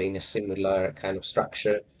considering a similar kind of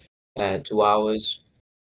structure to ours.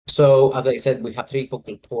 So, as I said, we have three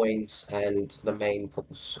focal points, and the main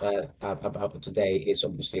focus about today is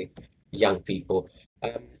obviously young people.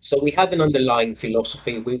 So we had an underlying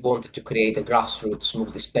philosophy. We wanted to create a grassroots,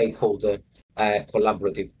 multi-stakeholder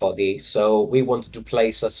collaborative body. So we wanted to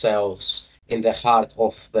place ourselves in the heart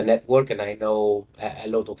of the network, and I know a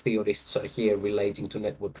lot of theorists are here relating to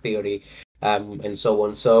network theory and so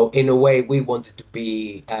on. So in a way, we wanted to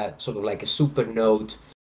be sort of like a super node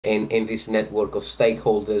in this network of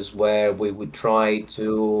stakeholders, where we would try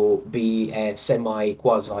to be a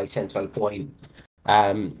quasi central point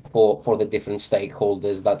for the different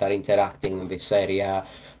stakeholders that are interacting in this area,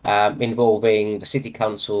 involving the city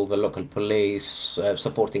council, the local police,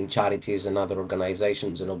 supporting charities and other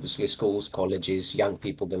organizations, and obviously schools, colleges, young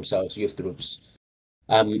people themselves, youth groups,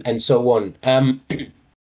 and so on.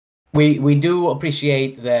 We do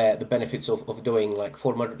appreciate the benefits of doing like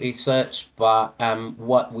formal research, but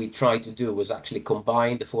what we try to do was actually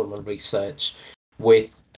combine the formal research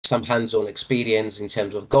with some hands-on experience in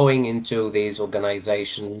terms of going into these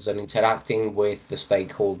organizations and interacting with the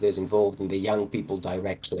stakeholders involved and the young people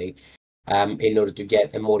directly, in order to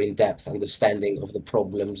get a more in-depth understanding of the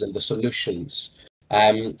problems and the solutions.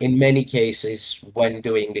 In many cases, when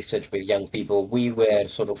doing research with young people, we were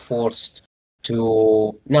sort of forced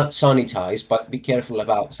to not sanitize, but be careful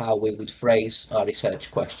about how we would phrase our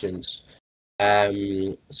research questions,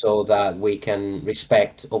 so that we can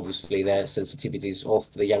respect, obviously, the sensitivities of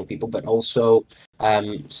the young people, but also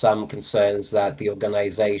some concerns that the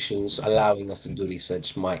organizations allowing us to do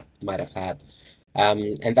research might have had.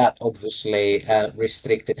 And that obviously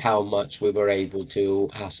restricted how much we were able to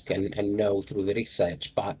ask and know through the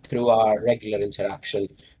research. But through our regular interaction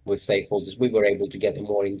with stakeholders, we were able to get a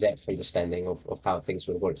more in-depth understanding of how things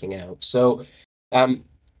were working out. So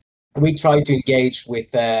we try to engage with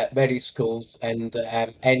various schools, and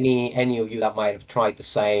any of you that might have tried the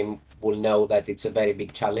same will know that it's a very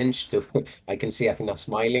big challenge to, I can see Athena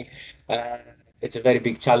smiling, it's a very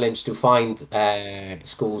big challenge to find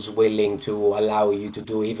schools willing to allow you to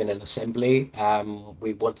do even an assembly.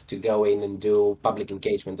 We wanted to go in and do public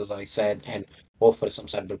engagement, as I said, and offer some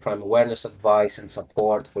cybercrime awareness advice and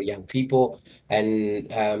support for young people. And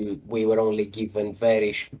we were only given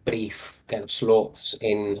very brief kind of slots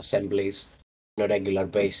in assemblies on a regular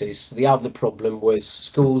basis. The other problem was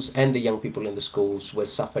schools and the young people in the schools were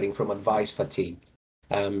suffering from advice fatigue.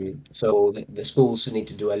 So the schools need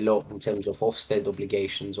to do a lot in terms of Ofsted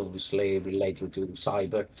obligations, obviously relating to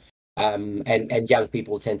cyber, and young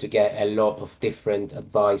people tend to get a lot of different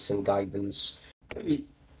advice and guidance.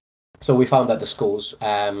 So we found that the schools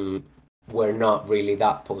were not really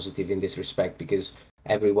that positive in this respect, because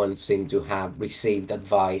everyone seemed to have received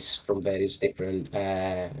advice from various different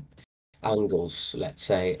angles, let's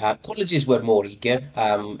say. Colleges were more eager,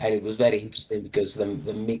 and it was very interesting because the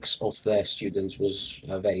mix of the students was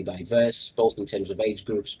very diverse, both in terms of age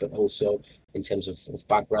groups, but also in terms of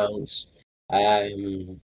backgrounds.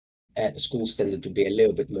 Schools tended to be a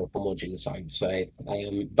little bit more homogeneous, I would say.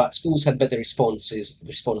 But schools had better response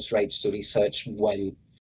rates to research when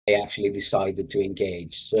they actually decided to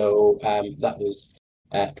engage. So that was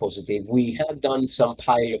positive. We had done some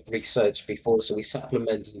pilot research before, so we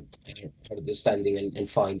supplemented our understanding and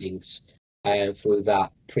findings through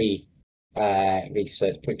that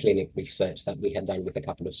preclinic research that we had done with a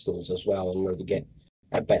couple of schools as well, in order to get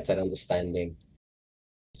a better understanding.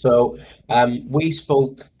 So we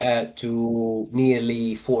spoke to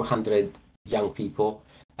nearly 400 young people,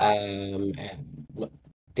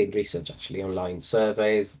 did research actually online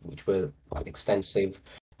surveys, which were quite extensive.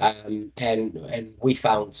 And we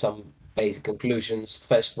found some basic conclusions.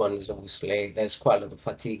 First one is obviously there's quite a lot of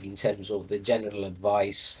fatigue in terms of the general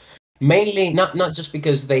advice, mainly not just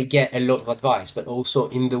because they get a lot of advice, but also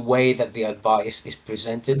in the way that the advice is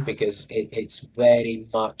presented, because it's very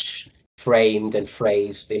much framed and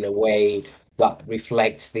phrased in a way that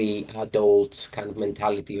reflects the adult kind of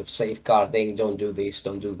mentality of safeguarding. Don't do this,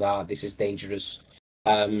 don't do that, this is dangerous.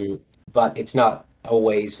 But it's not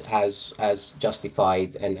always as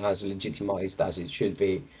justified and as legitimized as it should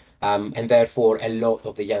be. And therefore, a lot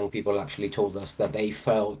of the young people actually told us that they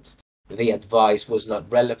felt the advice was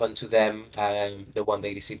not relevant to them, the one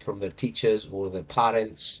they received from their teachers or their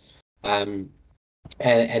parents, and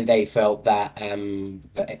they felt that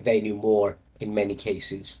they knew more in many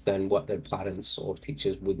cases than what their parents or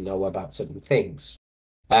teachers would know about certain things.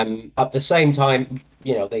 At the same time,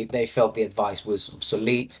 they felt the advice was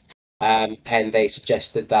obsolete, and they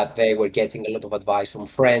suggested that they were getting a lot of advice from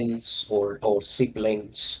friends or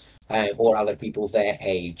siblings or other people their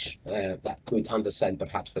age that could understand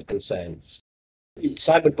perhaps their concerns.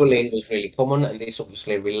 Cyberbullying was really common, and this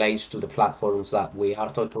obviously relates to the platforms that we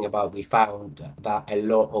are talking about. We found that a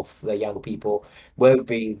lot of the young people were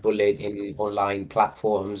being bullied in online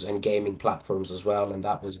platforms and gaming platforms as well, and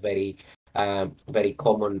that was very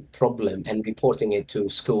common problem. And reporting it to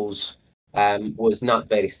schools was not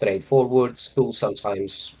very straightforward. Schools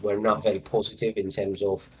sometimes were not very positive in terms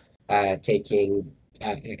of taking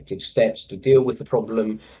active steps to deal with the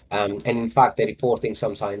problem. And in fact, the reporting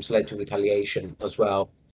sometimes led to retaliation as well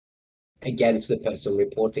against the person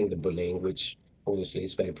reporting the bullying, which obviously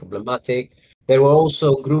is very problematic. There were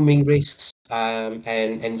also grooming risks,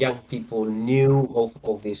 and young people knew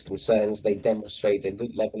of these concerns. They demonstrate a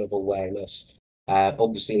good level of awareness.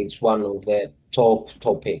 Obviously, it's one of the top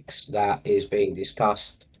topics that is being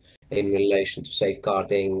discussed in relation to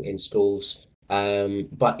safeguarding in schools.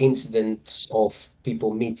 But incidents of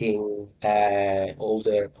people meeting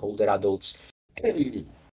older adults in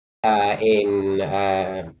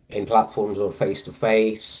platforms or face to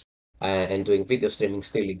face and doing video streaming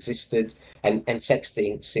still existed, and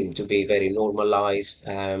sexting seemed to be very normalized.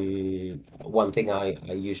 One thing I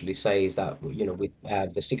usually say is that with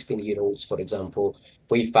the 16-year-olds, for example,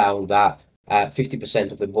 we found that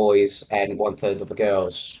 50% of the boys and 1/3 of the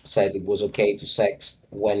girls said it was okay to sext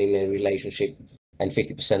when in a relationship, and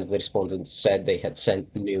 50% of the respondents said they had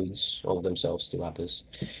sent nudes of themselves to others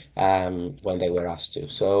when they were asked to.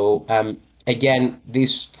 So again,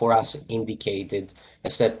 this for us indicated a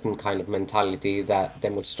certain kind of mentality that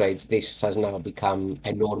demonstrates this has now become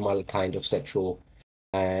a normal kind of sexual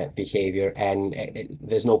behavior, and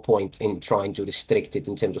there's no point in trying to restrict it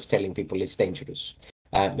in terms of telling people it's dangerous.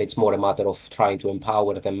 It's more a matter of trying to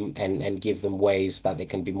empower them and give them ways that they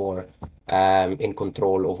can be more in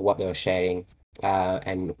control of what they're sharing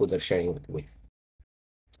and who they're sharing it with.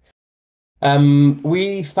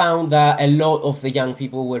 We found that a lot of the young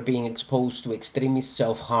people were being exposed to extremist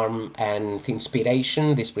self-harm and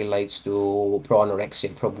inspiration. This relates to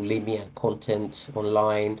pro-anorexia, pro-bulimia content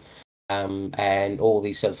online, and all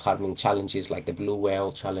these self-harming challenges like the Blue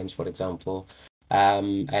Whale challenge, for example.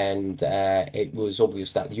 And it was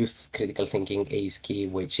obvious that youth critical thinking is key,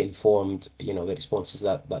 which informed, the responses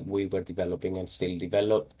that we were developing and still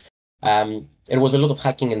develop. There was a lot of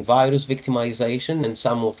hacking and virus victimization, and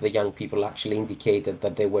some of the young people actually indicated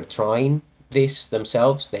that they were trying this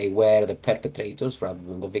themselves. They were the perpetrators rather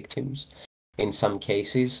than the victims in some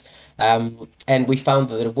cases. And we found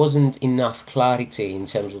that there wasn't enough clarity in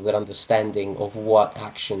terms of their understanding of what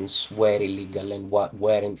actions were illegal and what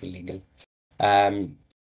weren't illegal.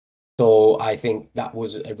 So I think that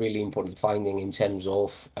was a really important finding in terms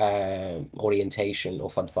of orientation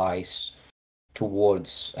of advice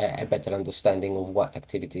towards a better understanding of what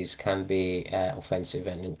activities can be offensive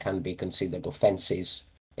and can be considered offenses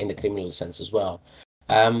in the criminal sense as well.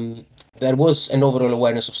 There was an overall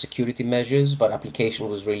awareness of security measures, but application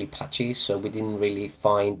was really patchy, so we didn't really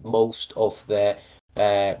find most of the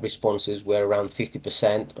responses were around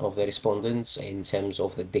 50% of the respondents in terms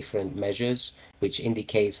of the different measures, which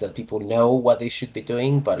indicates that people know what they should be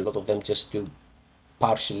doing, but a lot of them just do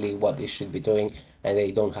partially what they should be doing, and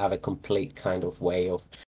they don't have a complete kind of way of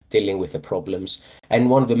dealing with the problems. And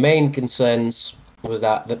one of the main concerns was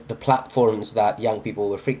that the platforms that young people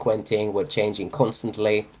were frequenting were changing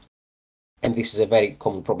constantly. And this is a very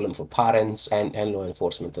common problem for parents and law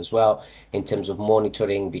enforcement as well, in terms of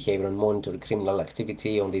monitoring behavior and monitoring criminal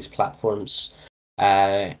activity on these platforms.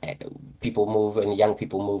 People move, and young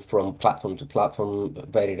people move from platform to platform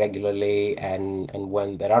very regularly, and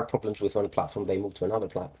when there are problems with one platform, they move to another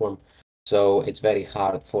platform. So it's very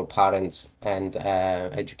hard for parents and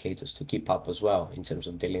educators to keep up as well in terms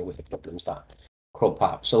of dealing with the problems that crop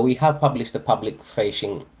up. So we have published a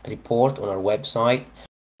public-facing report on our website,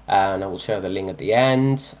 and I will share the link at the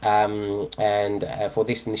end. And for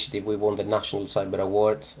this initiative, we won the National Cyber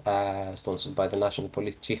Award, sponsored by the National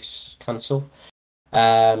Police Chiefs Council.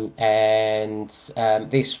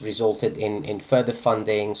 This resulted in further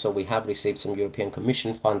funding. So we have received some European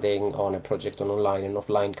Commission funding on a project on online and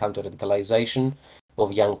offline counter-radicalization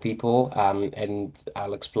of young people, and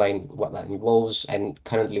I'll explain what that involves. And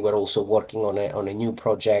currently we're also working on a new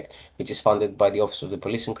project which is funded by the Office of the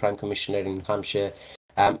Police and Crime Commissioner in Hampshire,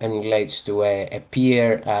 and relates to a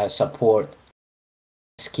peer support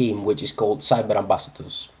scheme, which is called Cyber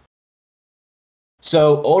Ambassadors.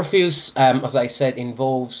 So Orpheus, as I said,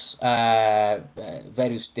 involves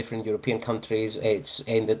various different European countries. It's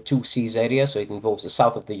in the 2 Seas area, so it involves the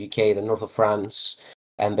south of the UK, the north of France,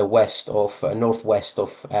 and the west of northwest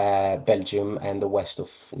of Belgium and the west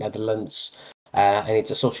of Netherlands. And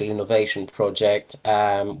it's a social innovation project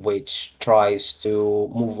which tries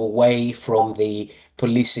to move away from the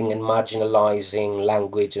policing and marginalizing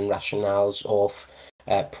language and rationales of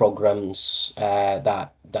programs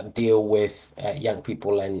that deal with young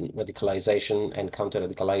people and radicalization and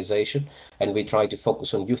counter-radicalization, and we try to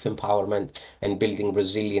focus on youth empowerment and building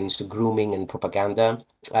resilience to grooming and propaganda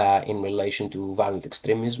in relation to violent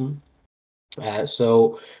extremism.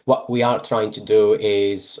 So what we are trying to do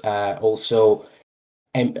is also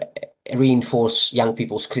reinforce young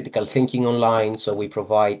people's critical thinking online. So we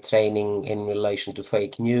provide training in relation to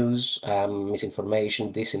fake news,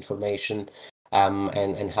 misinformation, disinformation,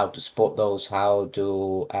 and how to spot those, how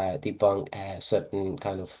to debunk certain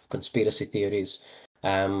kind of conspiracy theories,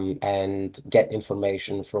 and get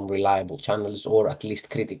information from reliable channels, or at least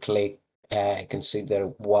critically consider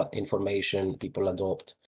what information people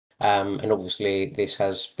adopt. And obviously, this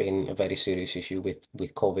has been a very serious issue with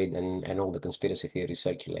COVID and all the conspiracy theories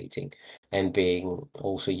circulating and being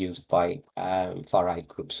also used by far-right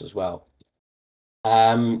groups as well.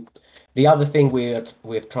 The other thing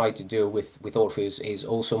we've tried to do with Orpheus is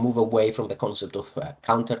also move away from the concept of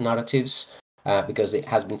counter narratives, because it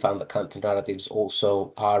has been found that counter narratives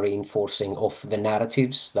also are reinforcing of the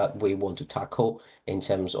narratives that we want to tackle in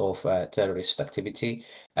terms of terrorist activity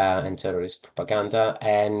and terrorist propaganda.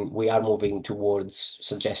 And we are moving towards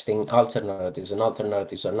suggesting alternatives, and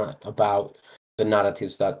alternatives are not about the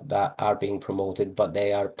narratives that are being promoted, but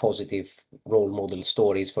they are positive role model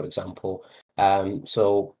stories, for example.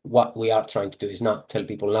 So what we are trying to do is not tell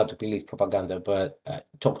people not to believe propaganda, but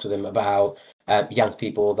talk to them about young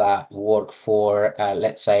people that work for,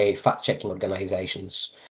 let's say, fact-checking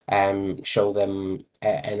organizations, show them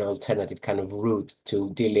an alternative kind of route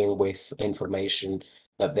to dealing with information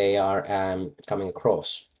that they are coming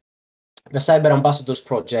across. The Cyber Ambassadors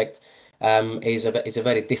project is a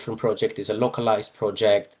very different project. It's a localized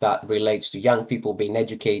project that relates to young people being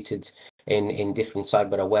educated in different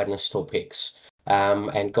cyber awareness topics,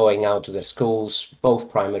 and going out to their schools,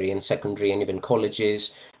 both primary and secondary, and even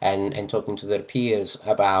colleges, and talking to their peers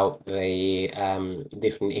about the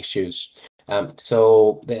different issues.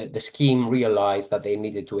 So the scheme realized that they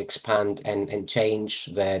needed to expand and change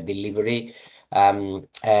the delivery.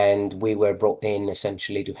 And we were brought in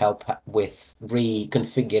essentially to help with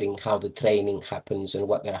reconfiguring how the training happens and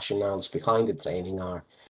what the rationales behind the training are.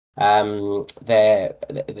 The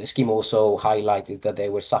scheme also highlighted that they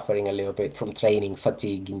were suffering a little bit from training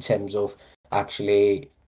fatigue in terms of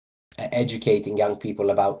actually educating young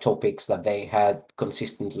people about topics that they had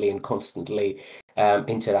consistently and constantly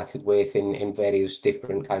interacted with in various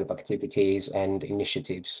different kind of activities and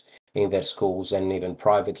initiatives in their schools and even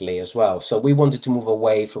privately as well. So we wanted to move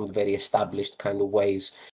away from the very established kind of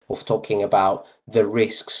ways of talking about the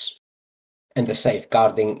risks and the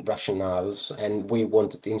safeguarding rationales, and we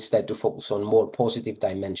wanted instead to focus on more positive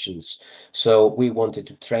dimensions. So we wanted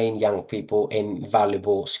to train young people in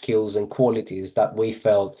valuable skills and qualities that we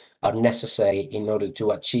felt are necessary in order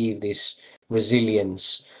to achieve this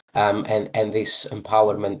resilience and this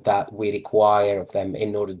empowerment that we require of them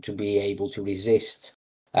in order to be able to resist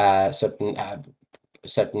certain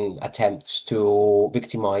attempts to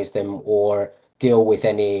victimize them or deal with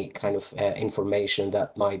any kind of information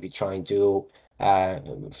that might be trying to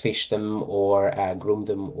fish them or groom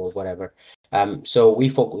them or whatever. So we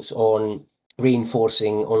focus on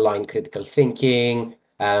reinforcing online critical thinking,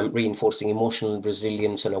 reinforcing emotional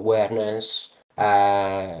resilience and awareness,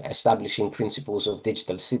 establishing principles of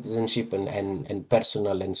digital citizenship and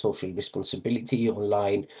personal and social responsibility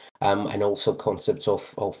online, and also concepts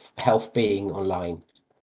of health being online,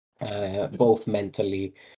 both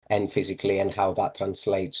mentally and physically, and how that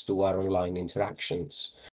translates to our online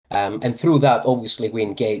interactions. And through that, obviously, we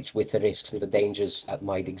engage with the risks and the dangers that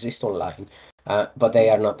might exist online, but they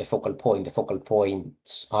are not the focal point. The focal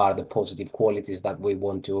points are the positive qualities that we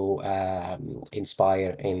want to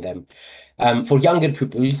inspire in them. For younger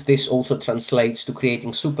pupils, this also translates to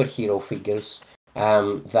creating superhero figures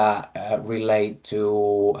that relate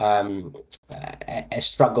to a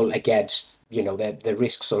struggle against, the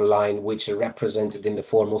risks online, which are represented in the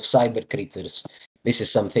form of cyber critters. This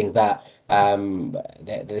is something that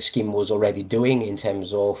the scheme was already doing in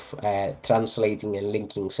terms of translating and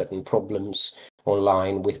linking certain problems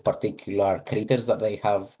online with particular critters that they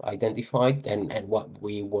have identified. And what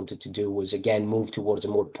we wanted to do was, again, move towards a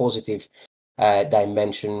more positive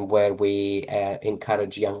dimension where we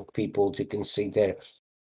encourage young people to consider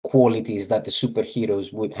qualities that the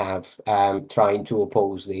superheroes would have trying to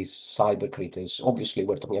oppose these cyber critters. Obviously,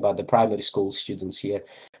 we're talking about the primary school students here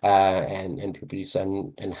and pupils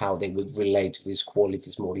and how they would relate to these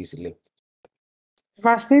qualities more easily.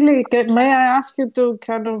 Vasily, may I ask you to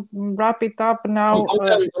kind of wrap it up now?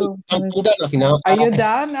 I'm done, nothing now. Are you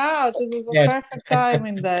done? This is a Yes. perfect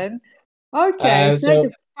timing then. Okay, so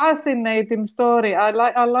fascinating story. I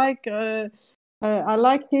like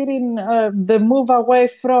hearing the move away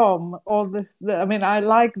from all this. I mean, I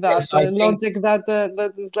like that logic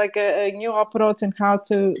that is like a new approach in how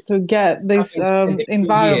to get this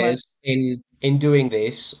environment. In doing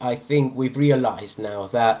this, I think we've realized now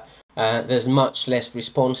that there's much less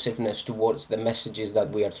responsiveness towards the messages that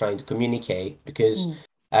we are trying to communicate, because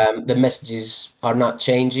the messages are not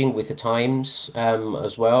changing with the times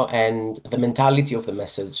as well, and the mentality of the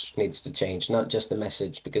message needs to change, not just the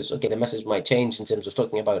message, because the message might change in terms of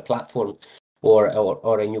talking about a platform or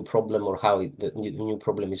a new problem, or how the new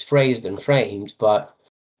problem is phrased and framed, but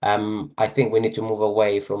I think we need to move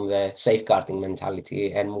away from the safeguarding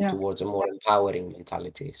mentality and move towards a more empowering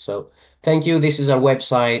mentality. So thank you. This is our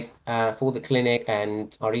website for the clinic,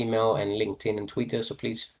 and our email and LinkedIn and Twitter. So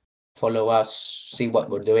please follow us, see what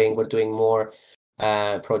we're doing. We're doing more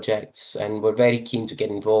projects, and we're very keen to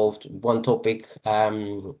get involved. One topic I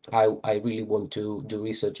really want to do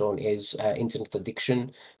research on is internet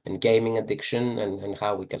addiction and gaming addiction, and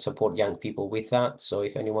how we can support young people with that. So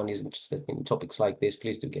if anyone is interested in topics like this,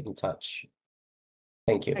 please do get in touch.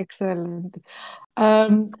 Thank you. Excellent.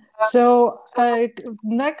 So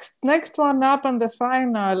next one up, and the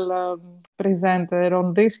final presenter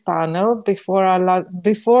on this panel before our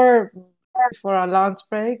lunch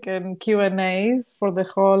break and Q&As for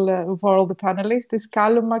all the panelists is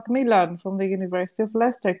Callum McMillan from the University of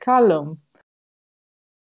Leicester. Callum.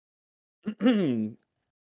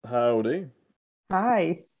 Howdy.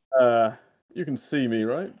 Hi. You can see me,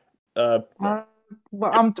 right?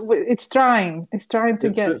 Well, it's trying to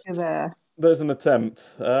get you there. There's an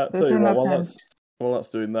attempt. Tell you what, attempt. while that's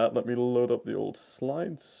doing that, let me load up the old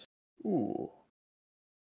slides. Ooh.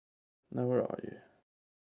 Now where are you?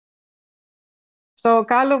 So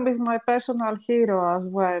Callum is my personal hero as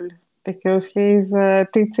well, because he's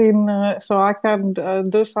teaching, so I can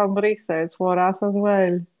do some research for us as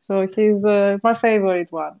well. So he's my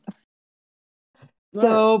favorite one.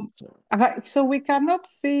 So we cannot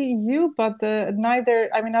see you, but neither.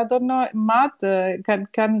 I mean, I don't know, Matt.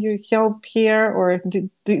 Can you help here, or do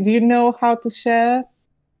you know how to share?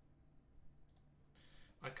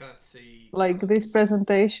 I can't see like this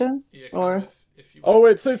presentation, yeah, or. If you Oh,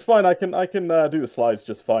 it's fine. I can do the slides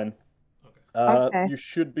just fine. Okay. You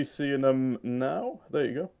should be seeing them now. There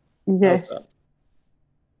you go. Yes.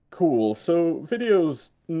 Cool. So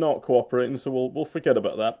video's not cooperating, so we'll forget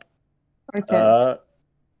about that. Okay.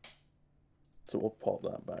 So we'll pop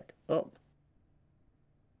that back up.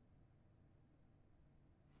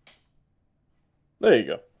 There you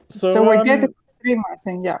go. So we're getting the stream, I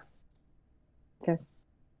think. Yeah. Okay.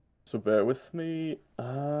 So bear with me.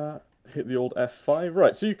 Hit the old F5.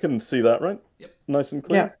 Right, so you can see that, right? Yep. Nice and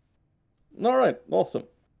clear? Yeah. All right, awesome.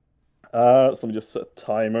 So let me just set a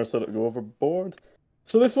timer so it'll go overboard.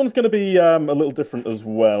 So this one's going to be a little different as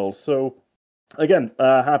well. So again,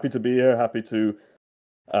 happy to be here, happy to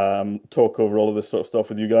talk over all of this sort of stuff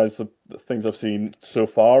with you guys. The things I've seen so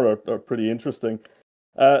far are pretty interesting.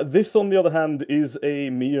 This, on the other hand, is a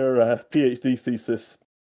mere PhD thesis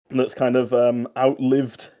that's kind of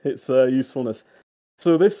outlived its usefulness.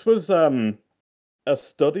 So this was a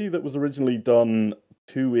study that was originally done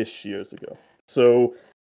 2-ish years ago. So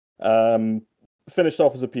finished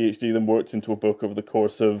off as a PhD, then worked into a book over the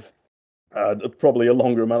course of probably a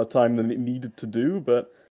longer amount of time than it needed to do.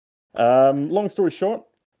 But long story short,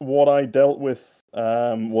 what I dealt with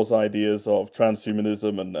was ideas of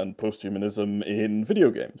transhumanism and posthumanism in video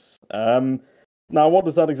games. Now, what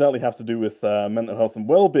does that exactly have to do with mental health and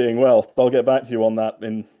well-being? Well, I'll get back to you on that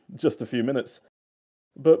in just a few minutes.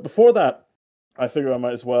 But before that, I figure I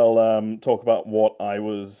might as well talk about what I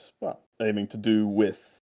was aiming to do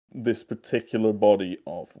with this particular body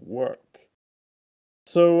of work.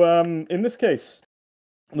 So in this case,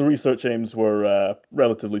 the research aims were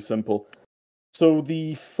relatively simple. So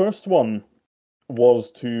the first one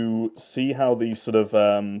was to see how these sort of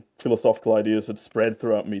philosophical ideas had spread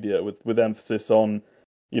throughout media, with emphasis on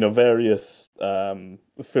various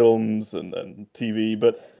films and TV,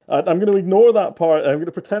 but I'm going to ignore that part. I'm going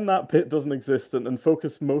to pretend that bit doesn't exist and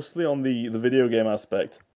focus mostly on the video game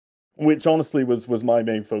aspect, which honestly was my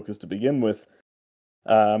main focus to begin with.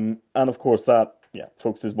 And of course that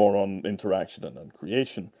focuses more on interaction and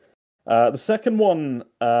creation. The second one,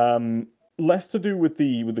 less to do with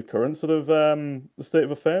the current sort of the state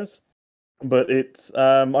of affairs, but it's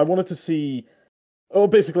I wanted to see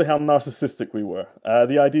basically how narcissistic we were.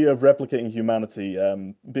 The idea of replicating humanity,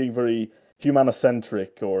 being very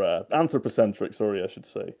humanocentric or anthropocentric, sorry, I should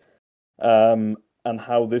say, and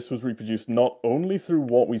how this was reproduced not only through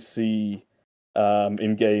what we see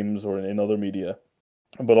in games or in other media,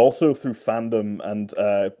 but also through fandom, and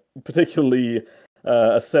particularly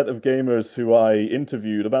a set of gamers who I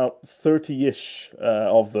interviewed, about 30-ish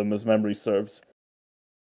of them, as memory serves.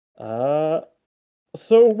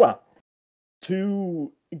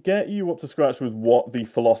 To get you up to scratch with what the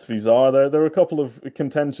philosophies are, there are a couple of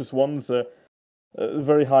contentious ones,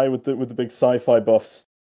 very high with the big sci-fi buffs,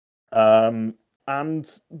 and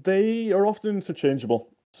they are often interchangeable.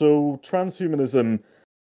 So transhumanism,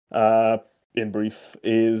 in brief,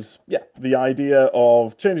 is the idea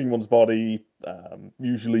of changing one's body,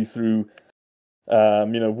 usually through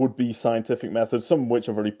would-be scientific methods, some of which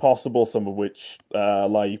are very possible, some of which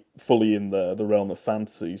lie fully in the realm of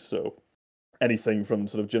fantasy. So anything from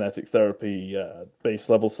sort of genetic therapy, base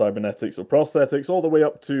level cybernetics or prosthetics, all the way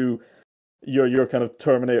up to your kind of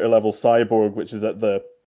Terminator level cyborg, which is at the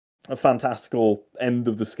fantastical end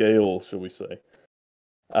of the scale, shall we say.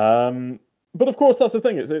 But of course, that's the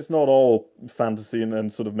thing. It's not all fantasy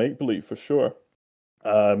and sort of make-believe, for sure.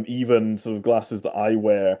 Even sort of glasses that I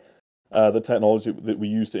wear, the technology that we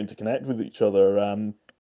use to interconnect with each other,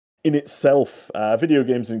 in itself, video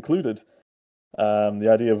games included, the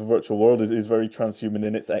idea of a virtual world is very transhuman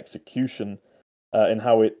in its execution, in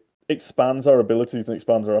how it expands our abilities and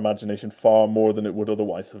expands our imagination far more than it would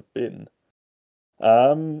otherwise have been.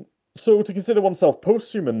 So to consider oneself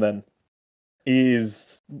posthuman, then,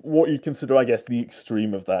 is what you'd consider, I guess, the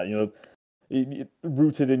extreme of that.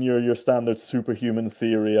 Rooted in your standard superhuman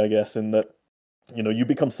theory, I guess, in that you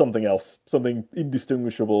become something else, something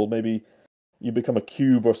indistinguishable. Maybe you become a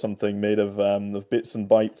cube or something made of bits and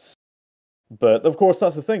bytes. But of course,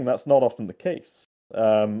 that's the thing. That's not often the case.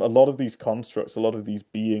 A lot of these constructs, a lot of these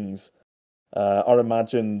beings, are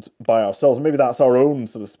imagined by ourselves. Maybe that's our own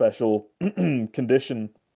sort of special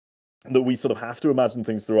condition, that we sort of have to imagine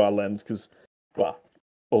things through our lens, because, well,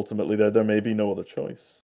 ultimately there may be no other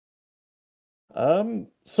choice.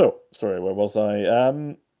 Sorry, where was I?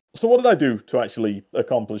 So what did I do to actually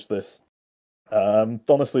accomplish this?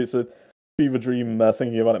 Honestly, it's a fever dream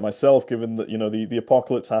thinking about it myself, given that, the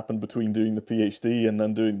apocalypse happened between doing the PhD and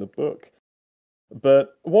then doing the book.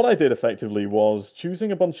 But what I did effectively was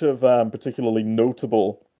choosing a bunch of particularly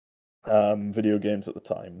notable video games at the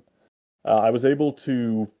time. I was able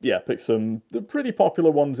to, pick some pretty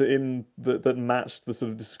popular ones in that matched the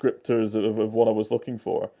sort of descriptors of what I was looking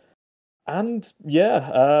for. And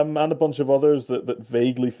and a bunch of others that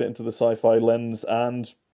vaguely fit into the sci-fi lens,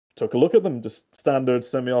 and took a look at them, just standard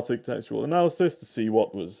semiotic textual analysis to see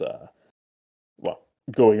what was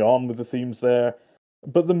going on with the themes there.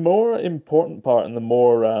 But the more important part and the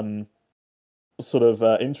more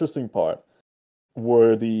interesting part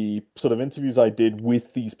were the sort of interviews I did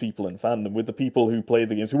with these people in fandom, with the people who played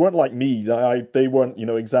the games, who weren't like me. They weren't,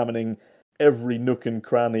 examining every nook and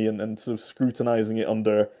cranny and sort of scrutinizing it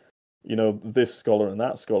under, this scholar and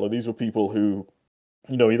that scholar. These were people who,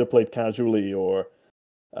 either played casually or,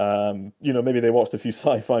 maybe they watched a few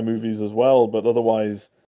sci-fi movies as well, but otherwise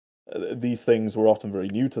these things were often very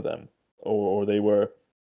new to them, or they were.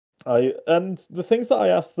 And the things that I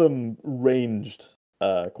asked them ranged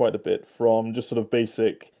quite a bit, from just sort of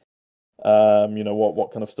basic,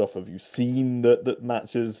 what kind of stuff have you seen that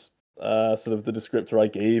matches sort of the descriptor I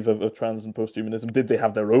gave of trans and posthumanism? Did they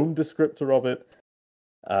have their own descriptor of it?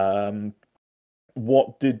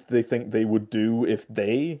 What did they think they would do if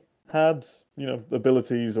they had,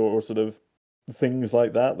 abilities or sort of things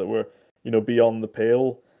like that were, beyond the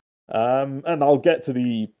pale? And I'll get to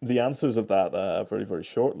the answers of that very, very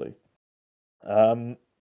shortly. And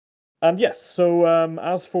yes, so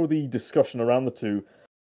as for the discussion around the two,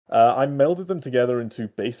 I melded them together into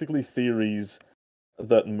basically theories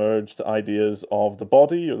that merged ideas of the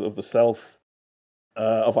body, of the self,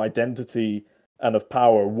 of identity, and of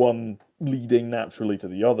power, one leading naturally to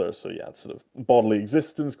the other. So sort of bodily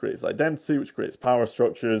existence creates identity, which creates power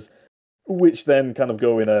structures, which then kind of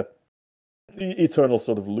go in a eternal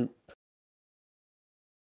sort of loop.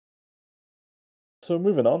 So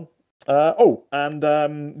moving on.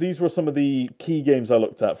 These were some of the key games I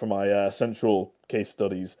looked at for my central case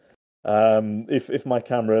studies. If my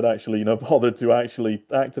camera had actually, bothered to actually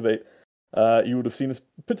activate, you would have seen this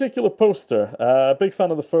particular poster. Big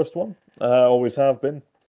fan of the first one, always have been.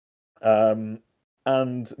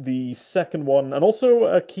 And the second one, and also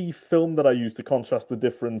a key film that I used to contrast the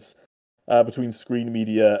difference between screen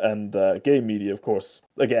media and game media, of course,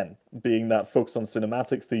 again, being that focus on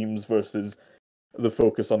cinematic themes versus the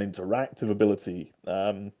focus on interactive ability.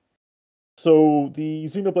 So the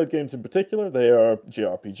Xenoblade games in particular, they are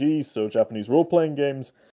JRPGs, so Japanese role-playing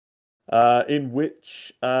games, in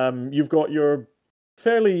which you've got your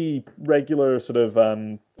fairly regular sort of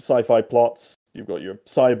sci-fi plots. You've got your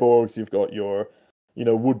cyborgs, you've got your,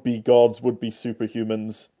 would-be gods, would-be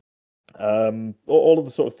superhumans, all of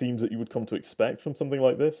the sort of themes that you would come to expect from something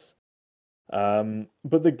like this.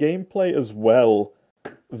 But the gameplay as well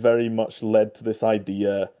very much led to this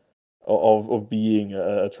idea of being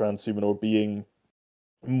a transhuman or being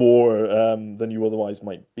more than you otherwise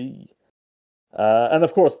might be. And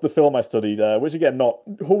of course, the film I studied, which again, not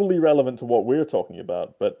wholly relevant to what we're talking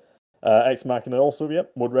about, but Ex Machina also,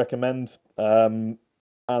 would recommend.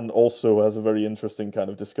 And also has a very interesting kind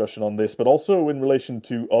of discussion on this, but also in relation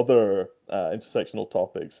to other intersectional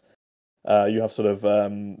topics. You have sort of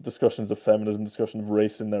discussions of feminism, discussion of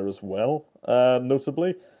race in there as well,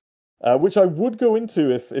 notably, which I would go into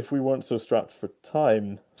if we weren't so strapped for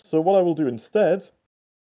time. So what I will do instead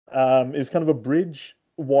is kind of abridge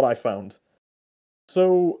what I found.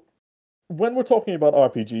 So when we're talking about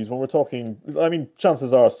RPGs, when we're talking,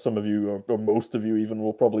 chances are some of you, or most of you even,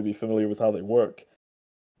 will probably be familiar with how they work.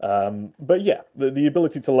 But yeah, the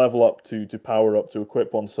ability to level up, to power up, to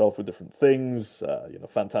equip oneself with different things,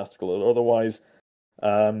 fantastical or otherwise,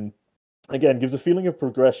 again, gives a feeling of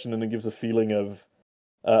progression, and it gives a feeling of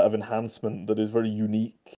enhancement that is very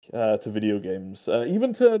unique to video games,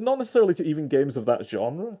 even to, not necessarily to even games of that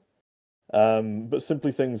genre, but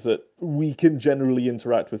simply things that we can generally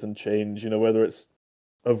interact with and change, whether it's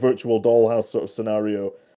a virtual dollhouse sort of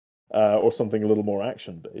scenario, or something a little more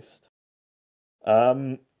action-based.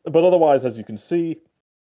 But otherwise, as you can see,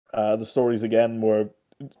 the stories again were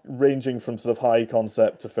ranging from sort of high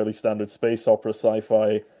concept to fairly standard space opera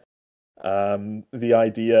sci-fi. The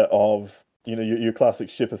idea of, your classic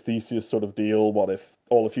ship of Theseus sort of deal. What if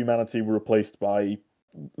all of humanity were replaced by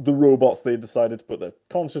the robots they decided to put their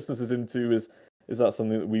consciousnesses into? Is that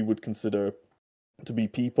something that we would consider to be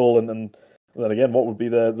people? And then again, what would be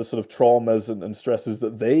the sort of traumas and stresses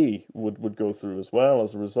that they would go through as well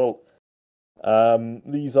as a result?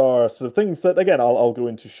 These are sort of things that, again, I'll go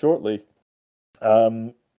into shortly.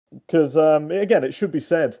 Because, again, it should be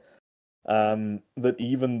said that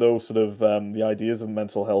even though sort of the ideas of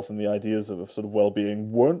mental health and the ideas of sort of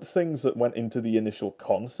well-being weren't things that went into the initial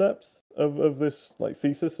concepts of this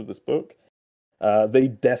thesis of this book, they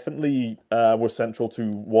definitely were central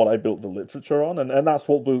to what I built the literature on, and that's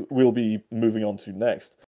what we'll be moving on to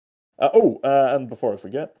next. And before I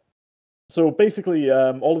forget, so basically,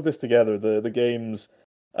 all of this together, the games,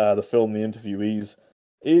 the film, the interviewees,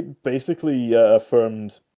 it basically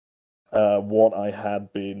affirmed what I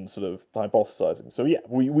had been sort of hypothesizing. So yeah,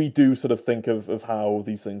 we do sort of think of how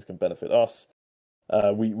these things can benefit us.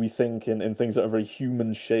 We think in things that are very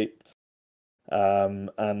human-shaped.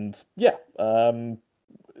 Again,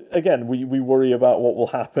 we worry about what will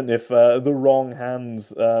happen if the wrong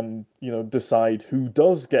hands, decide who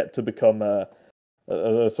does get to become a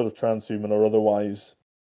sort of transhuman or otherwise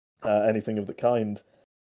anything of the kind.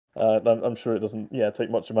 I'm sure it doesn't take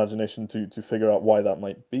much imagination to figure out why that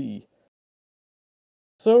might be.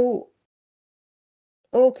 So,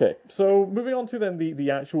 okay, so moving on to then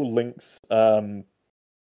the actual links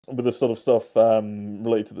with the sort of stuff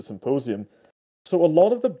related to the symposium. So a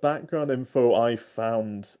lot of the background info I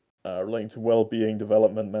found relating to well-being,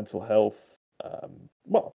 development, mental health,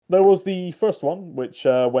 there was the first one, which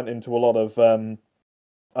went into a lot of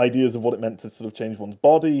ideas of what it meant to sort of change one's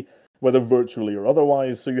body, whether virtually or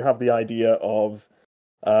otherwise. So you have the idea of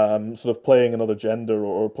sort of playing another gender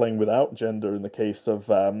or playing without gender in the case of,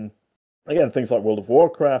 again, things like World of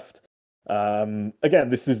Warcraft. Again,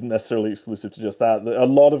 this isn't necessarily exclusive to just that. A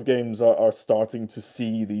lot of games are starting to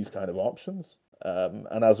see these kind of options.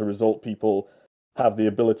 And as a result, people have the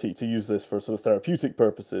ability to use this for sort of therapeutic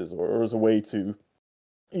purposes or as a way to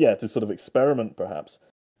sort of experiment, perhaps.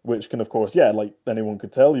 Which can, of course, like anyone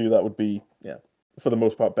could tell you, that would be, for the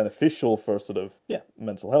most part, beneficial for sort of,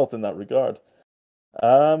 mental health in that regard.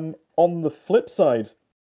 On the flip side,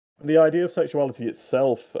 the idea of sexuality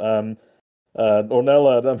itself,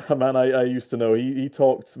 Ornella, a man I used to know, he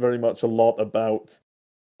talked very much a lot about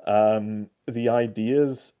the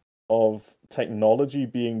ideas of technology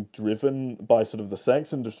being driven by sort of the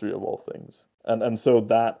sex industry of all things, and so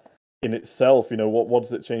that in itself, what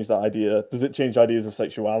does it change that idea? Does it change ideas of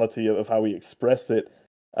sexuality, of how we express it?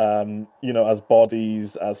 As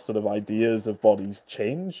bodies, as sort of ideas of bodies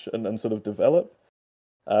change and sort of develop.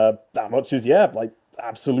 That much is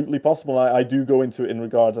absolutely possible. I do go into it in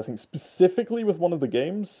regards, I think, specifically with one of the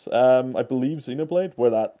games, I believe Xenoblade, where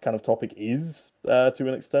that kind of topic is to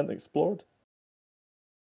an extent explored.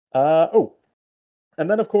 And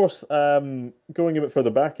then of course, going a bit further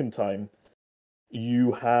back in time,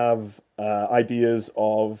 you have ideas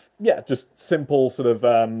of just simple sort of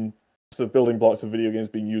building blocks of video games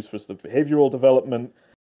being used for sort of behavioral development,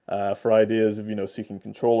 for ideas of seeking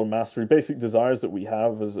control or mastery, basic desires that we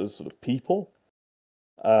have as sort of people,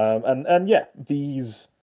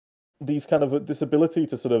 these kind of this ability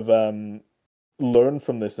to sort of learn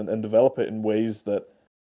from this and develop it in ways that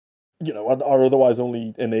are otherwise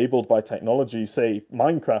only enabled by technology. Say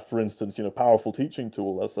Minecraft, for instance, powerful teaching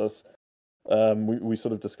tool as we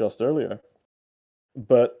sort of discussed earlier.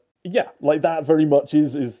 But that very much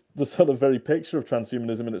is the sort of very picture of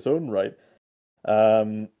transhumanism in its own right.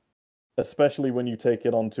 Especially when you take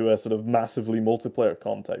it onto a sort of massively multiplayer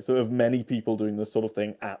context, so of many people doing this sort of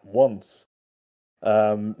thing at once,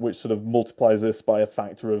 which sort of multiplies this by a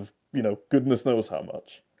factor of, goodness knows how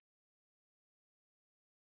much.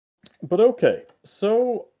 But okay,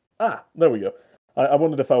 so, there we go. I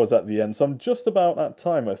wondered if I was at the end, so I'm just about at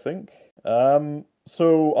time, I think.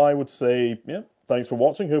 So I would say, thanks for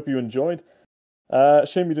watching, hope you enjoyed.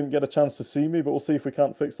 Shame you didn't get a chance to see me, but we'll see if we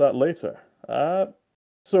can't fix that later.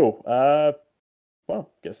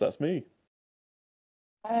 Guess that's me.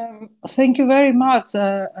 Thank you very much,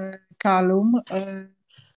 Callum.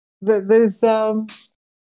 There's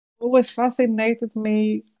always fascinated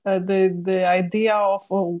me the idea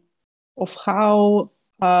of how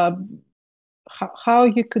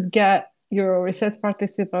you could get your research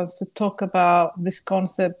participants to talk about these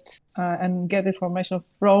concepts and get information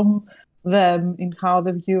from them in how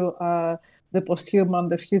they view the posthuman,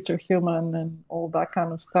 the future human, and all that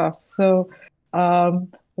kind of stuff. So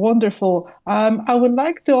wonderful. I would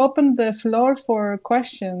like to open the floor for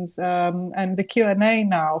questions and the Q&A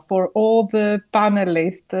now for all the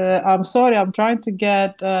panelists. I'm sorry, I'm trying to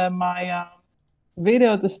get my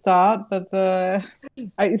video to start, but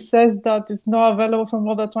it says that it's not available for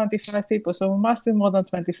more than 25 people, so it must be more than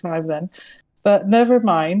 25 then. But never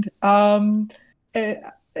mind.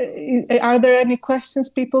 Are there any questions?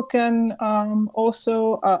 People can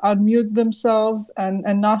also unmute themselves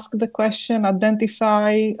and ask the question,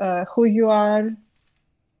 identify who you are.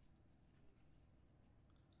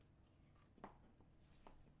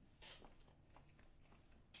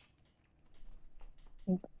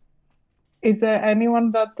 Is there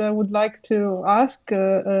anyone that would like to ask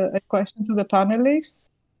a question to the panelists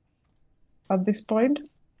at this point?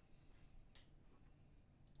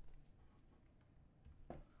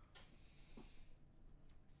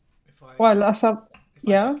 Well, if I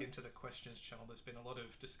look into the questions channel, there's been a lot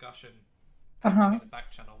of discussion in the back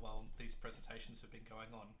channel while these presentations have been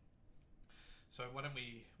going on. So why don't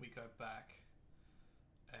we go back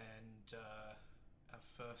and our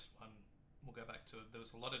first one, we'll go back to, there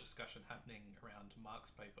was a lot of discussion happening around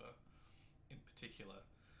Mark's paper in particular.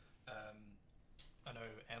 I know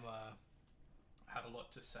Emma had a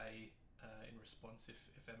lot to say in response. If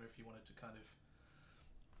Emma, if you wanted to kind of,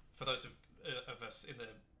 for those of us in the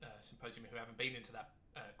symposium who haven't been into that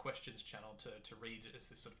questions channel to read as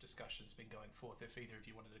this sort of discussion's been going forth, if either of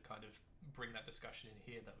you wanted to kind of bring that discussion in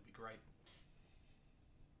here, that would be great.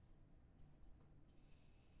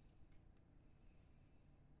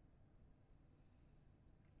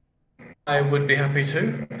 I would be happy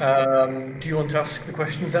to. Do you want to ask the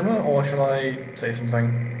questions, Emma, or shall I say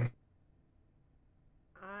something?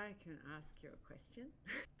 I can ask you a question.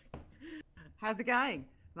 How's it going,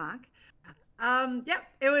 Mark?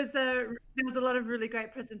 There was a lot of really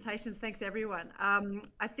great presentations. Thanks, everyone.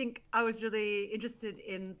 I think I was really interested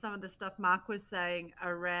in some of the stuff Mark was saying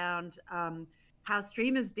around how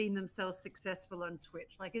streamers deem themselves successful on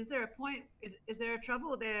Twitch. Like, is there a point? Is there a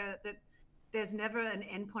trouble there that there's never an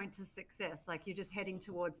endpoint to success? Like, you're just heading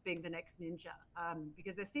towards being the next ninja,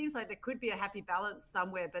 because there seems like there could be a happy balance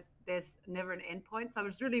somewhere, but there's never an endpoint. So I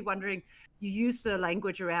was really wondering, you used the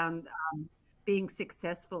language around being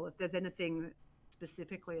successful, if there's anything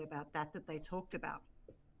specifically about that they talked about.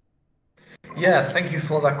 Yeah, thank you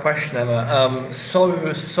for that question, Emma.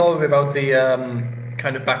 Sorry about the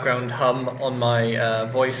kind of background hum on my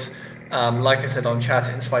voice. Like I said on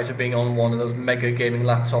chat, in spite of being on one of those mega gaming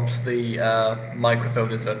laptops, the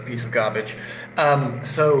microphone is a piece of garbage.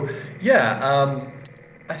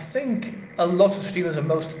 I think a lot of streamers and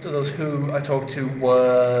most of those who I talked to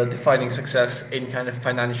were defining success in kind of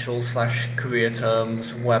financial / career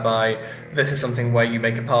terms, whereby this is something where you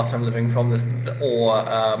make a part-time living from this, or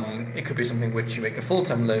it could be something which you make a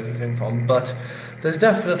full-time living from. But there's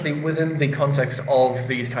definitely, within the context of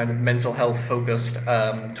these kind of mental health focused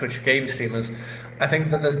Twitch game streamers, I think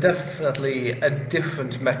that there's definitely a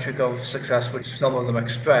different metric of success which some of them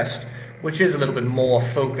expressed, which is a little bit more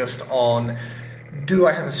focused on, do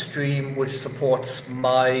I have a stream which supports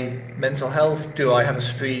my mental health? Do I have a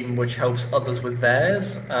stream which helps others with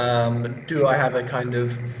theirs? Do I have a kind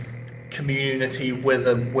of community with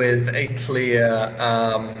a clear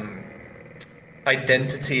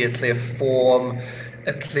identity, a clear form,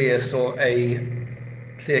 a clear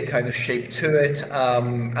kind of shape to it?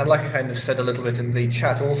 And like I kind of said a little bit in the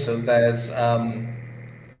chat also, there's a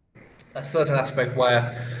certain aspect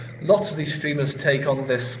where lots of these streamers take on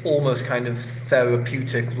this almost kind of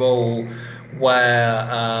therapeutic role where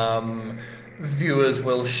viewers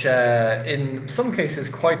will share, in some cases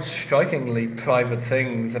quite strikingly private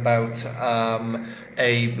things about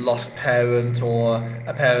a lost parent, or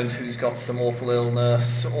a parent who's got some awful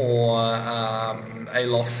illness, or a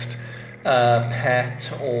lost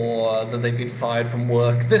pet, or that they've been fired from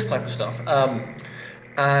work, this type of stuff.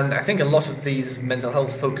 And I think a lot of these mental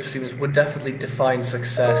health focused streamers would definitely define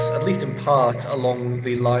success, at least in part, along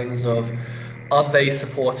the lines of, are they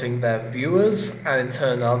supporting their viewers, and in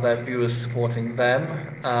turn, are their viewers supporting them?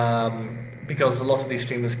 Because a lot of these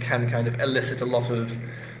streamers can kind of elicit a lot of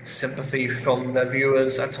sympathy from their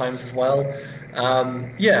viewers at times as well.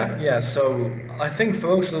 So I think for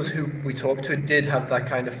most of those who we talked to, it did have that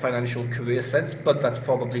kind of financial career sense, but that's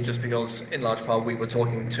probably just because, in large part, we were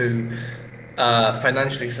talking to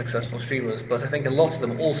financially successful streamers. But I think a lot of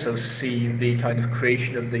them also see the kind of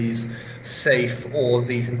creation of these safe, or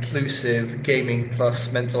these inclusive gaming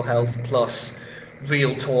plus mental health plus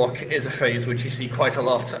real talk is a phrase which you see quite a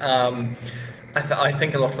lot. I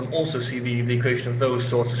think a lot of them also see the creation of those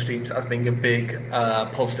sorts of streams as being a big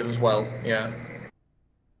positive as well. Yeah.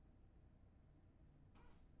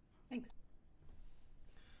 Thanks.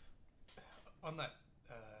 On that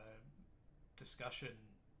discussion,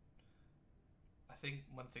 I think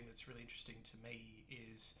one thing that's really interesting to me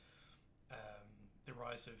is the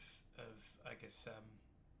rise of I guess,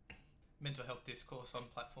 mental health discourse on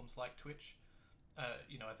platforms like Twitch.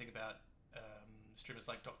 I think about streamers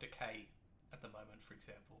like Dr. K at the moment, for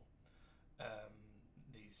example.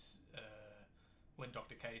 When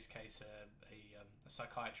Dr. K's case, a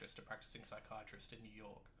psychiatrist, a practicing psychiatrist in New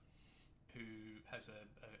York, who has a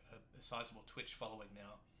sizable Twitch following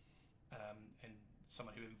now, and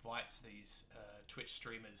someone who invites these Twitch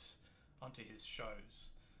streamers onto his shows,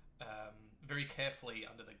 very carefully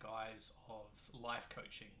under the guise of life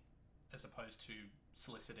coaching, as opposed to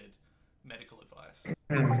solicited medical advice,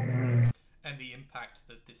 and the impact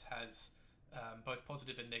that this has, both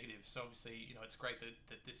positive and negative. So obviously, it's great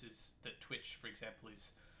that Twitch, for example,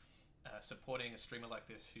 is supporting a streamer like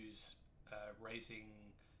this who's raising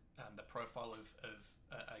the profile of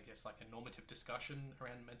I guess, like a normative discussion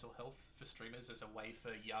around mental health for streamers as a way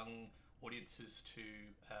for young audiences to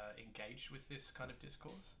engage with this kind of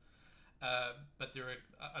discourse. But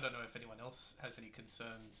I don't know if anyone else has any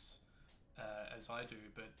concerns as I do,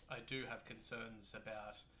 but I do have concerns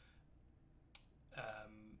about,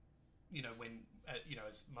 when,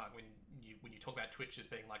 as Mark, when you talk about Twitch as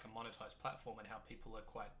being like a monetized platform, and how people are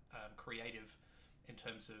quite creative in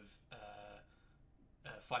terms of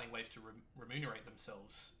finding ways to remunerate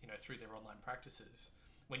themselves, through their online practices.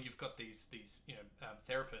 When you've got these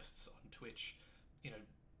therapists on Twitch,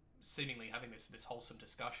 seemingly having this wholesome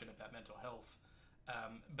discussion about mental health,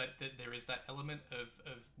 but there is that element of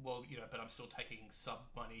well, but I'm still taking sub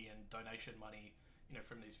money and donation money,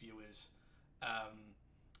 from these viewers.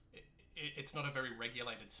 It's not a very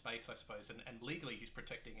regulated space, I suppose, and legally he's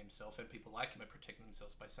protecting himself, and people like him are protecting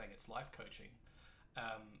themselves by saying it's life coaching.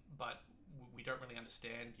 But we don't really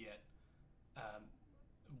understand yet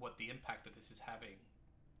what the impact that this is having.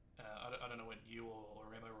 I don't know what you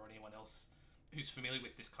or Emma or anyone else who's familiar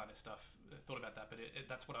with this kind of stuff thought about that, but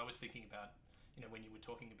that's what I was thinking about, when you were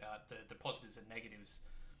talking about the positives and negatives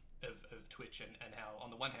of Twitch, and how,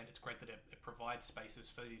 on the one hand, it's great that it provides spaces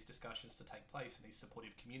for these discussions to take place in these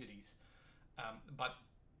supportive communities, but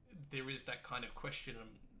there is that kind of question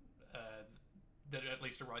that at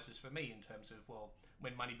least arises for me in terms of, well,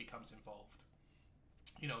 when money becomes involved,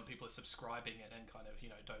 and people are subscribing and kind of,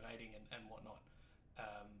 donating and whatnot,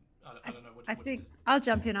 I don't know. I think I'll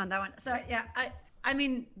jump in on that one. So yeah, I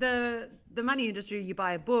mean the money industry, you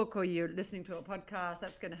buy a book or you're listening to a podcast,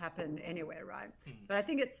 that's going to happen anywhere, right? But I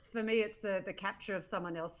think for me it's the capture of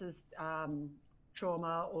someone else's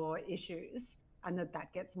trauma or issues, and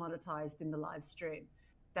that gets monetized in the live stream.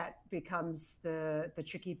 That becomes the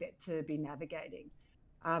tricky bit to be navigating.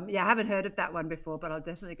 Yeah, I haven't heard of that one before, but I'll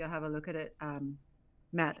definitely go have a look at it,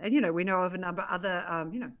 Matt. And, we know of a number of other,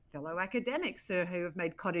 fellow academics who have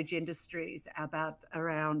made cottage industries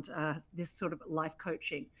around this sort of life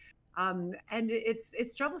coaching. And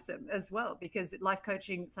it's troublesome as well, because life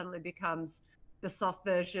coaching suddenly becomes the soft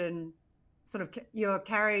version, sort of you're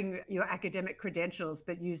carrying your academic credentials,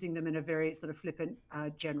 but using them in a very sort of flippant,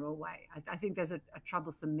 general way. I think there's a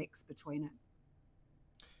troublesome mix between it.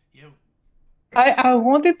 Yeah. I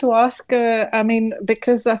wanted to ask,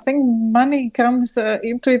 because I think money comes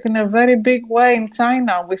into it in a very big way in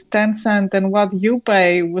China with Tencent and what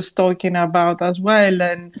Yupei was talking about as well.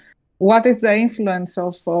 And what is the influence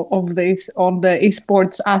of this on the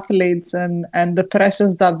esports athletes and the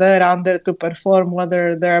pressures that they're under to perform,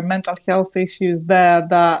 whether there are mental health issues there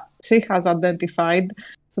that she has identified.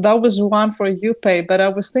 So that was one for Yupei. But I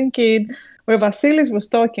was thinking, where Vasilis was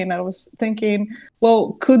talking, I was thinking,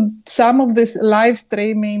 well, could some of these live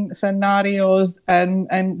streaming scenarios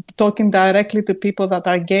and talking directly to people that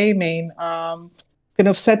are gaming, kind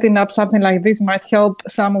of setting up something like this might help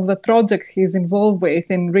some of the projects he's involved with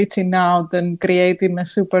in reaching out and creating a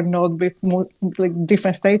super node with more, like,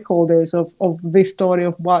 different stakeholders of this story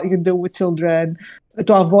of what you do with children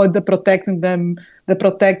to avoid the protection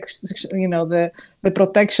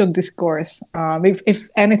discourse. If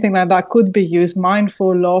anything like that could be used,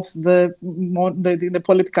 mindful of the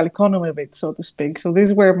political economy of it, so to speak. So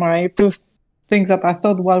these were my two things that I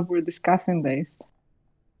thought while we were discussing this.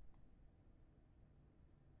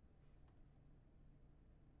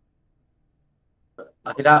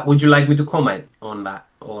 Would you like me to comment on that,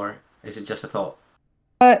 or is it just a thought?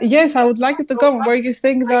 Yes, I would like you to go where you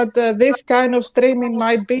think that this kind of streaming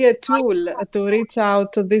might be a tool to reach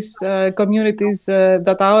out to these communities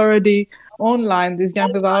that are already online, these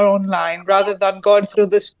young people are online, rather than going through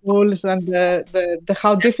the schools and the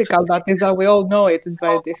how difficult that is. That we all know it is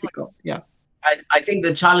very difficult. Yeah. I think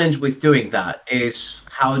the challenge with doing that is,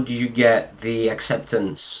 how do you get the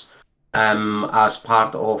acceptance as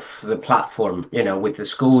part of the platform? With the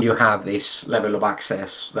school, you have this level of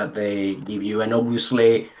access that they give you, and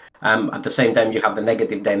obviously at the same time you have the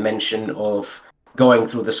negative dimension of going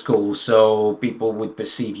through the school, so people would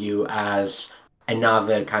perceive you as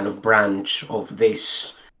another kind of branch of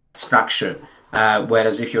this structure,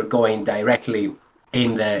 whereas if you're going directly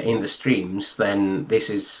in the streams, then this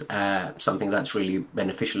is something that's really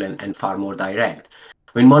beneficial and far more direct.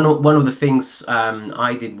 I mean, one of the things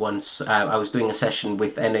I did once, I was doing a session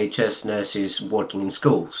with NHS nurses working in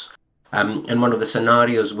schools, and one of the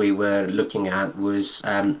scenarios we were looking at was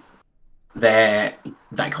the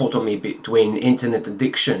dichotomy between internet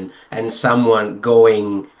addiction and someone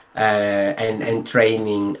going and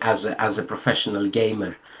training as a professional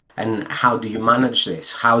gamer. And how do you manage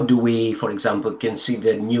this? How do we, for example,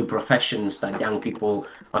 consider new professions that young people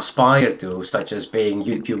aspire to, such as being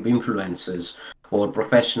YouTube influencers or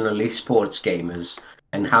professional esports gamers?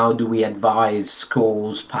 And how do we advise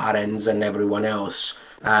schools, parents, and everyone else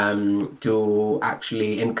to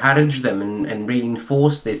actually encourage them and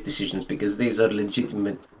reinforce these decisions? Because these are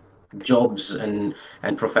legitimate jobs and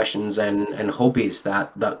professions and hobbies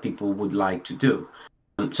that people would like to do.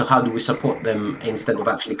 So how do we support them instead of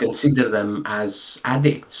actually consider them as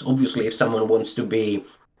addicts? Obviously, if someone wants to be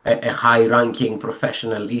a high-ranking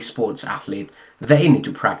professional esports athlete, they need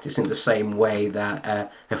to practice in the same way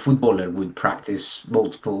that a footballer would practice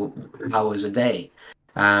multiple hours a day.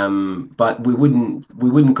 But we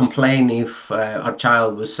wouldn't complain if our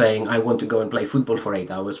child was saying, I want to go and play football for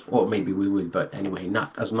 8 hours, or maybe we would, but anyway,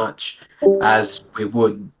 not as much as we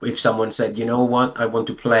would if someone said, you know what, I want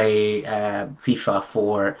to play FIFA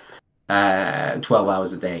for 12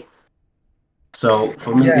 hours a day. So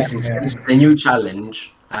for me, this is a new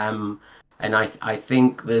challenge, and I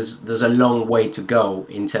think there's a long way to go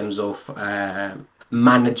in terms of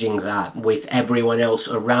managing that with everyone else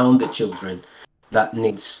around the children that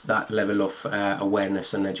needs that level of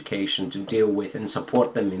awareness and education to deal with and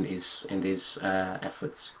support them in these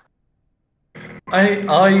efforts.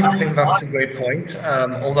 I think that's a great point.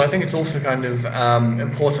 Although I think it's also kind of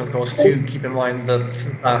important, of course, to keep in mind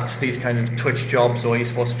that these kind of Twitch jobs or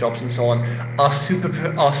esports jobs and so on are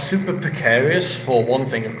super precarious, for one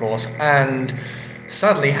thing, of course, and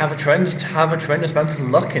sadly have a tremendous amount of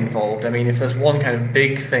luck involved. I mean, if there's one kind of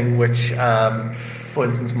big thing which, for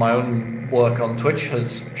instance, my own work on Twitch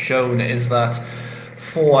has shown, is that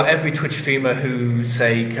for every Twitch streamer who,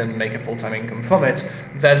 say, can make a full-time income from it,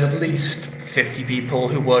 there's at least 50 people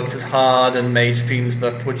who worked as hard and made streams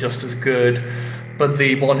that were just as good. But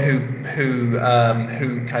the one who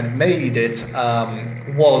kind of made it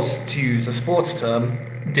was, to use a sports term,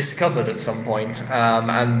 discovered at some point,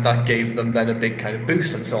 and that gave them then a big kind of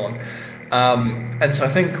boost and so on. And so I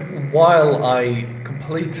think while I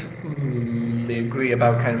completely agree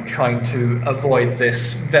about kind of trying to avoid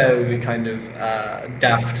this very kind of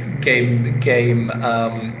daft game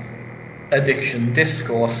addiction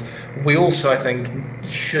discourse, we also, I think,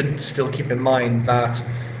 should still keep in mind that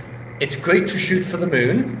it's great to shoot for the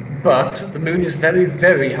moon, but the moon is very,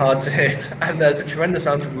 very hard to hit, and there's a tremendous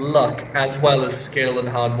amount of luck as well as skill and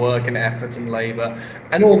hard work and effort and labor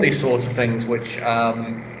and all these sorts of things which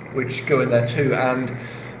go in there too. And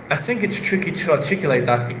I think it's tricky to articulate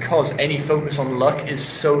that because any focus on luck is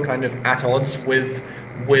so kind of at odds with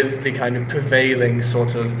the kind of prevailing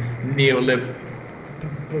sort of neoliberal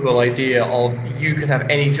idea of you can have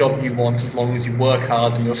any job you want as long as you work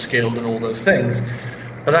hard and you're skilled and all those things.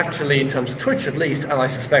 But actually, in terms of Twitch at least, and I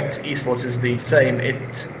suspect esports is the same,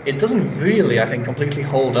 it doesn't really, I think, completely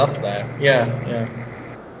hold up there. Yeah.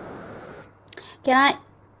 Can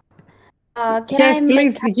yes, I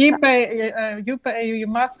please, Yupei, you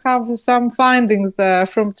must have some findings there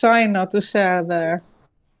from China to share there.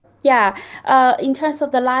 Yeah, in terms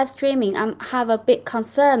of the live streaming, I have a big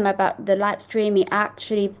concern about the live streaming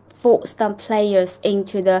actually force some players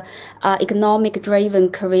into the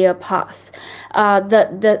economic-driven career path.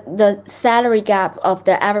 The salary gap of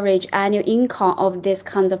the average annual income of this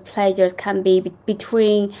kind of players can be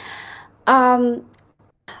between, for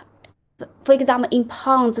example, in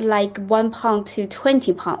pounds, like £1 to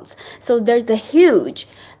 £20. So there's a huge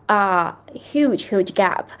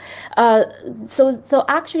gap. So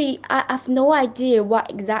actually, I have no idea what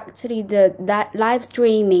exactly that live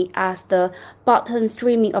streaming as the bottom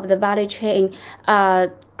streaming of the value chain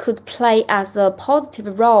could play as a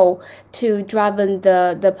positive role to driving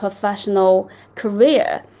the professional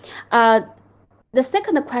career. The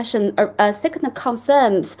second question, second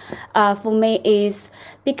concerns for me is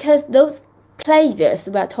because those players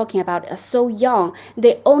we are talking about are so young,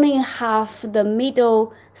 they only have the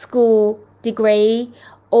middle school degree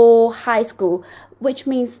or high school, which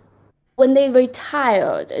means when they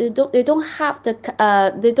retired, they don't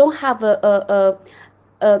have a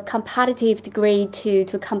competitive degree to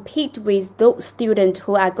compete with those students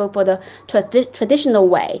who are go for the traditional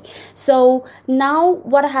way. So now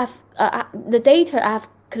what I have the data I've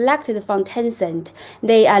collected from Tencent,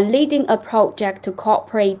 they are leading a project to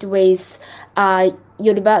cooperate with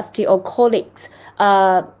university or colleagues.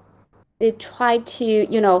 They try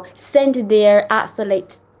to, send their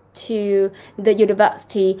athletes to the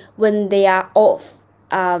university when they are off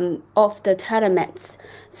the tournaments.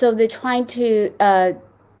 So they try to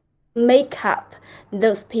make up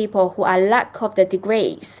those people who are lack of the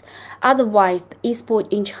degrees. Otherwise, esports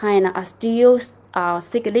in China are still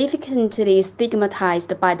significantly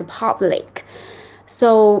stigmatized by the public.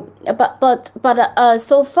 So, but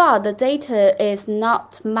so far the data is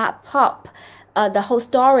not map up the whole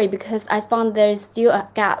story because I found there is still a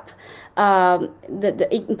gap.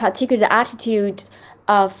 In particular, the attitude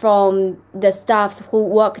from the staffs who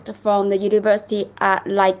worked from the university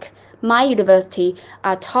like my university,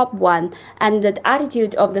 top one, and the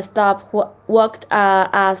attitude of the staff who worked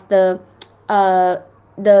as the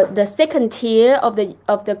second tier of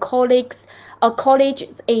the colleagues or colleges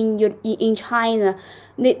in China,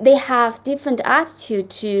 they have different attitude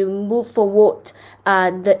to move forward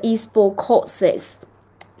the eSport courses.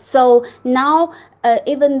 So now,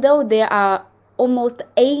 even though there are almost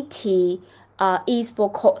 80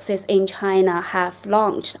 eSport courses in China have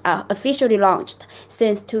launched, officially launched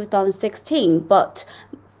since 2016, but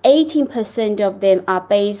 18% of them are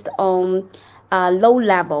based on low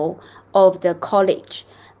level of the college.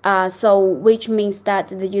 So which means that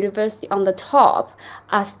the university on the top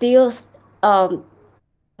are still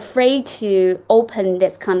afraid to open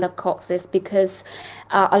this kind of courses because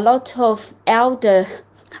a lot of elder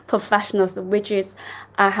professionals, which is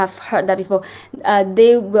I have heard that before,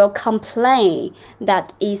 they will complain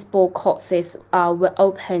that eSport courses were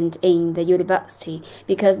opened in the university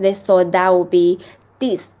because they thought that would be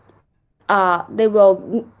this. They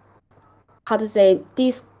will,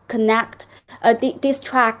 disconnect,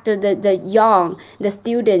 distract the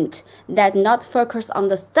student that not focus on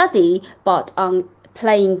the study but on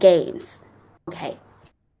playing games. Okay.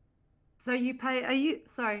 So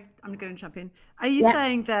sorry, I'm going to jump in. Are you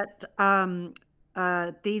saying that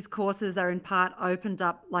these courses are in part opened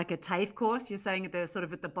up like a TAFE course? You're saying they're sort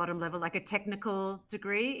of at the bottom level, like a technical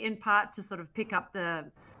degree in part to sort of pick up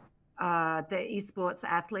the esports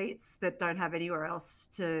athletes that don't have anywhere else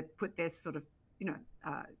to put their sort of,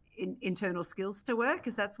 internal skills to work?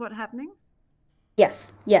 Is that what's happening?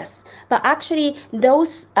 Yes. But actually,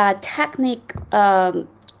 those technic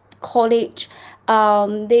college,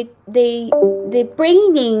 they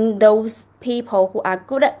bring in those people who are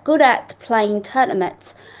good at playing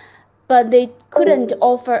tournaments, but they couldn't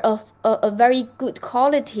offer a very good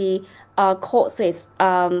quality courses.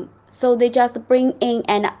 So they just bring in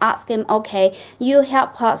and ask him, okay, you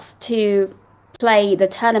help us to play the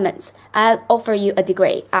tournaments. I'll offer you a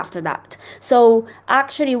degree after that. So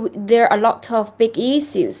actually, there are a lot of big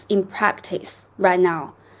issues in practice right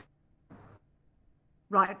now.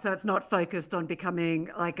 Right, so it's not focused on becoming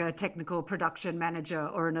like a technical production manager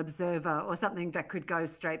or an observer or something that could go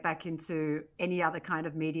straight back into any other kind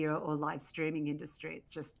of media or live streaming industry.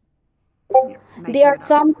 It's just there are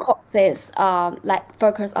some courses like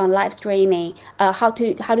focus on live streaming, how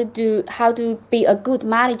to be a good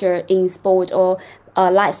manager in sport or a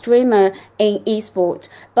live streamer in eSport.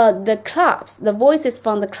 But the clubs, the voices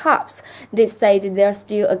from the clubs, they say that there's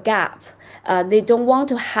still a gap. They don't want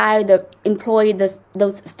to employ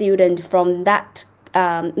those students from that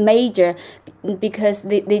major because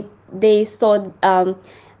they thought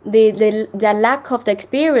the lack of the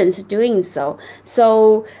experience doing so.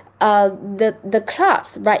 So the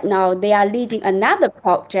clubs right now, they are leading another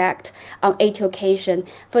project on education.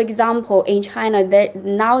 For example, in China,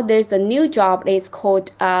 there's a new job. It's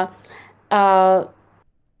called a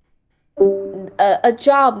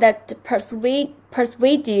job that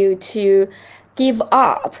persuade you to give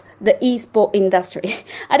up the eSport industry.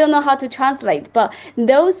 I don't know how to translate, but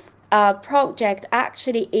those project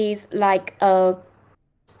actually is like a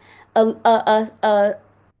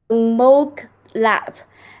mock lab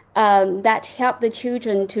that help the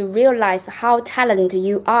children to realize how talented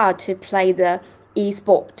you are to play the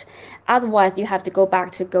eSport. Otherwise, you have to go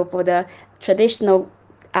for the traditional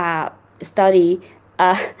study.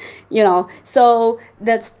 So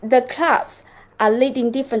the clubs are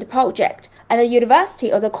leading different projects, and the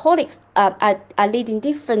university or the colleagues are leading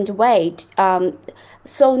different way.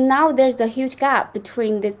 So now there's a huge gap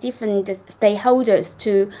between the different stakeholders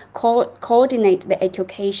to coordinate the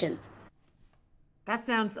education. That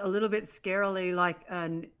sounds a little bit scarily like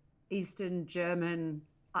an Eastern German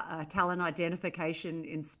talent identification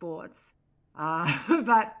in sports.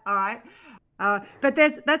 But all right. But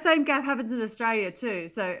that same gap happens in Australia too.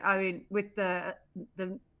 So I mean, with the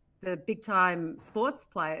big time sports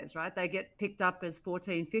players, right? They get picked up as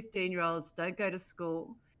 14, 15-year-olds, don't go to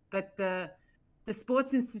school. But the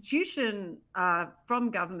sports institution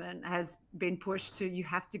from government has been pushed to, you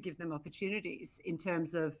have to give them opportunities in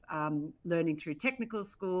terms of learning through technical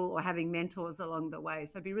school or having mentors along the way.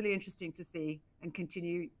 So it'd be really interesting to see and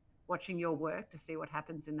continue watching your work to see what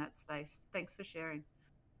happens in that space. Thanks for sharing.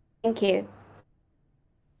 Thank you.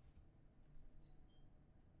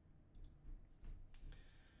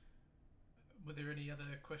 Were there any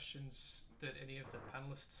other questions that any of the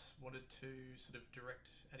panelists wanted to sort of direct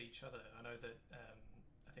at each other? I know that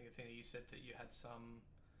I think Athena, you said that you had some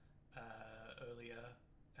earlier.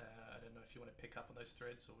 I don't know if you want to pick up on those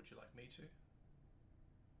threads, or would you like me to?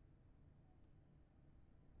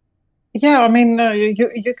 Yeah, I mean,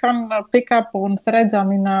 you can pick up on threads. I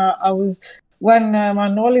mean, when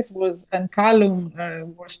Manolis and Callum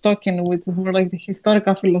was talking with more like the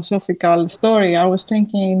historical philosophical story, I was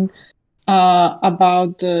thinking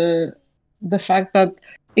about the fact that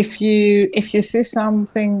if you see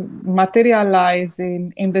something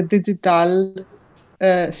materializing in the digital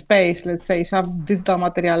space, let's say some digital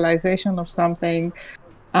materialization of something,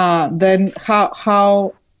 then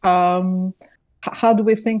how do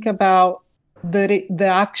we think about the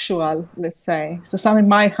actual, let's say? So something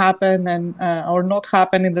might happen and or not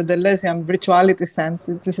happen in the Deleuzian virtuality sense.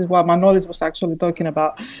 This is what Manolis was actually talking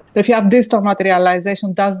about. If you have digital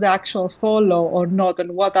materialization, does the actual follow or not?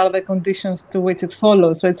 And what are the conditions to which it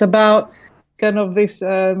follows? So it's about kind of this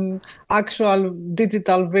actual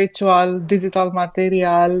digital, virtual, digital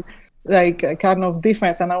material, like kind of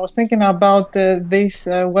difference. And I was thinking about this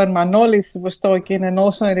when Manolis was talking, and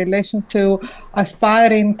also in relation to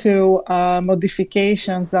aspiring to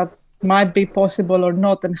modifications that might be possible or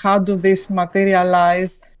not, and how do this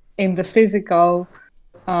materialize in the physical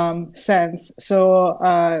sense. So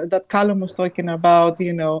that Callum was talking about,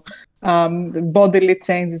 the bodily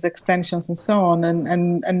changes, extensions, and so on.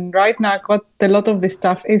 And right now, quite a lot of this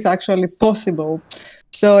stuff is actually possible.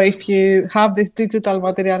 So if you have this digital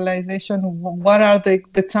materialization, what are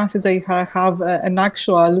the chances that you have an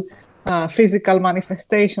actual physical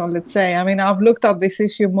manifestation, let's say? I mean, I've looked at this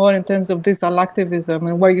issue more in terms of digital activism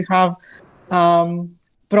and where you have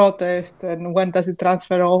protest and when does it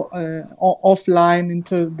transfer offline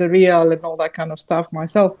into the real and all that kind of stuff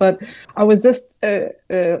myself. But I was just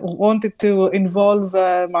wanted to involve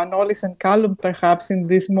Manolis and Callum perhaps in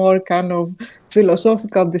this more kind of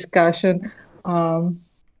philosophical discussion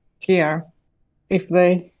here, if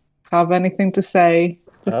they have anything to say,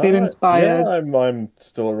 to feel inspired. Yeah, I'm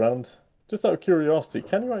still around. Just out of curiosity,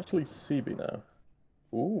 can you actually see me now?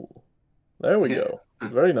 Ooh, there we go.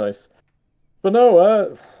 Very nice. But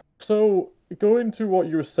no, so going to what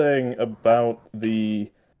you were saying about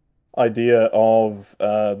the idea of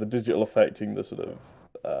the digital affecting the sort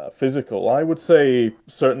of physical, I would say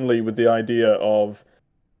certainly with the idea of,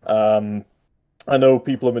 I know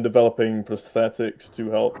people have been developing prosthetics to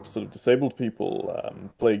help sort of disabled people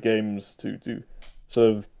play games to sort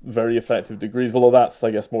of very effective degrees, although that's,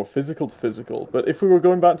 I guess, more physical to physical. But if we were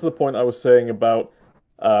going back to the point I was saying about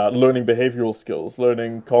learning behavioral skills,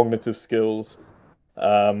 learning cognitive skills,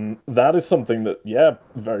 that is something that, yeah,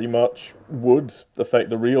 very much would affect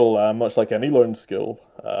the real, much like any learned skill,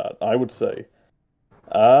 I would say.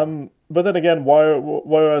 But then again,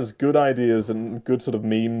 whereas good ideas and good sort of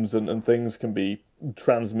memes and things can be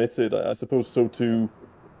transmitted, I suppose so too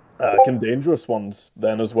can dangerous ones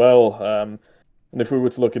then as well. And if we were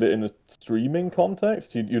to look at it in a streaming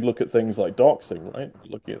context, you'd look at things like doxing, right?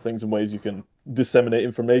 Looking at things in ways you can disseminate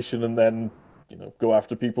information and then, go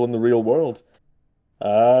after people in the real world.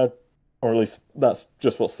 Or at least that's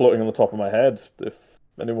just what's floating on the top of my head, if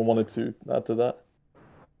anyone wanted to add to that.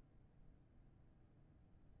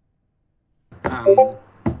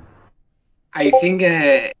 I think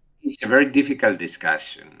it's a very difficult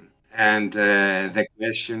discussion, and the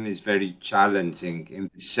question is very challenging in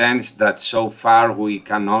the sense that so far we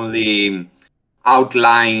can only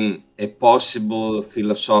outline a possible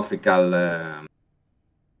philosophical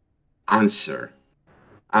answer.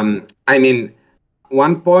 I mean,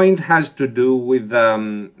 one point has to do with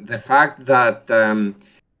the fact that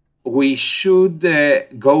we should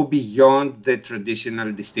go beyond the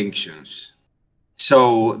traditional distinctions.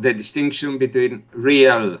 So the distinction between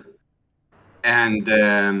real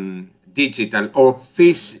and digital, or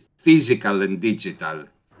physical and digital,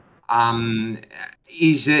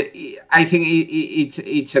 is I think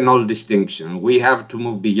it's an old distinction. We have to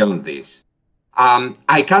move beyond this.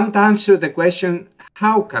 I can't answer the question,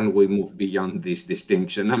 how can we move beyond this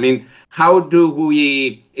distinction? I mean, how do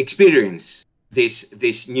we experience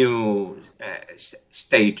this new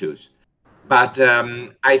status? But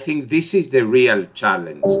I think this is the real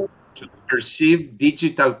challenge, to perceive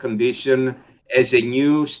digital condition as a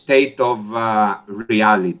new state of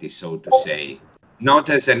reality, so to say, not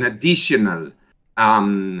as an additional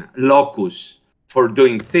locus for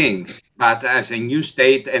doing things, but as a new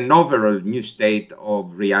state, an overall new state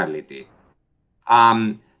of reality.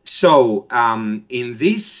 So in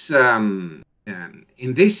this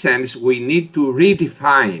sense, we need to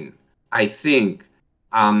redefine, I think,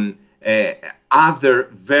 other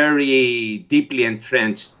very deeply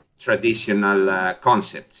entrenched traditional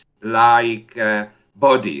concepts, like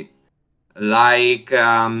body, like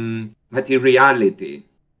materiality.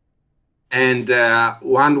 And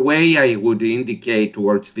one way I would indicate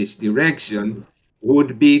towards this direction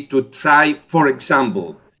would be to try, for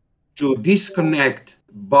example, to disconnect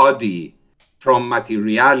body from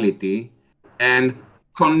materiality and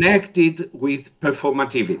connect it with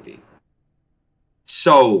performativity.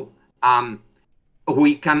 So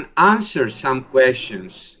we can answer some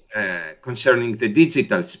questions concerning the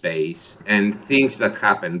digital space and things that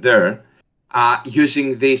happen there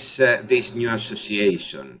using this new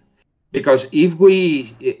association. Because if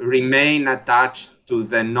we remain attached to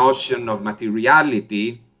the notion of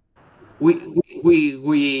materiality,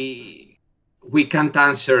 we can't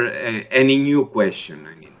answer any new question.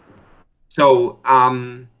 I mean, so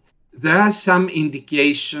there are some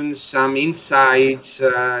indications, some insights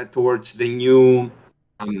towards the new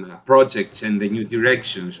projects and the new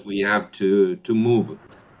directions we have to move.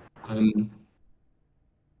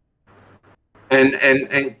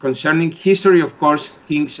 And concerning history, of course,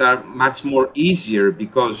 things are much more easier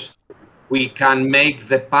because we can make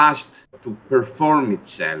the past to perform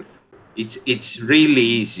itself. It's really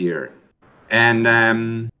easier.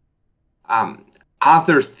 And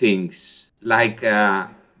other things like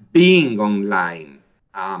being online,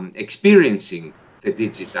 experiencing the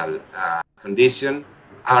digital condition,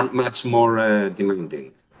 are much more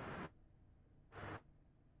demanding.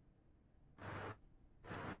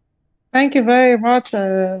 Thank you very much,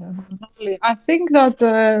 Manolis. I think that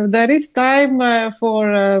there is time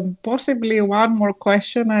for possibly one more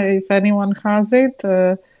question, if anyone has it,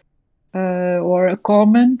 or a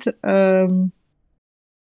comment.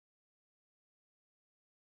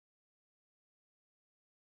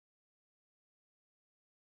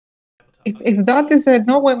 If that is a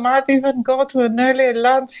no, we might even go to an earlier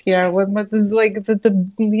lunch here. But it's like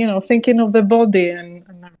the thinking of the body and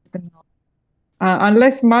everything.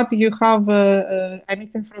 Unless Matt, you have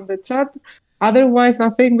anything from the chat. Otherwise, I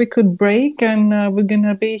think we could break, and we're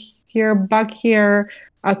gonna be back here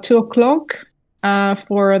at 2:00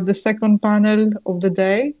 for the second panel of the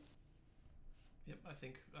day. Yep, I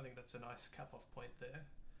think that's a nice cap-off point there.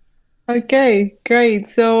 Okay, great.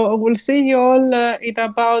 So we'll see you all in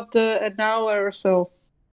about an hour or so.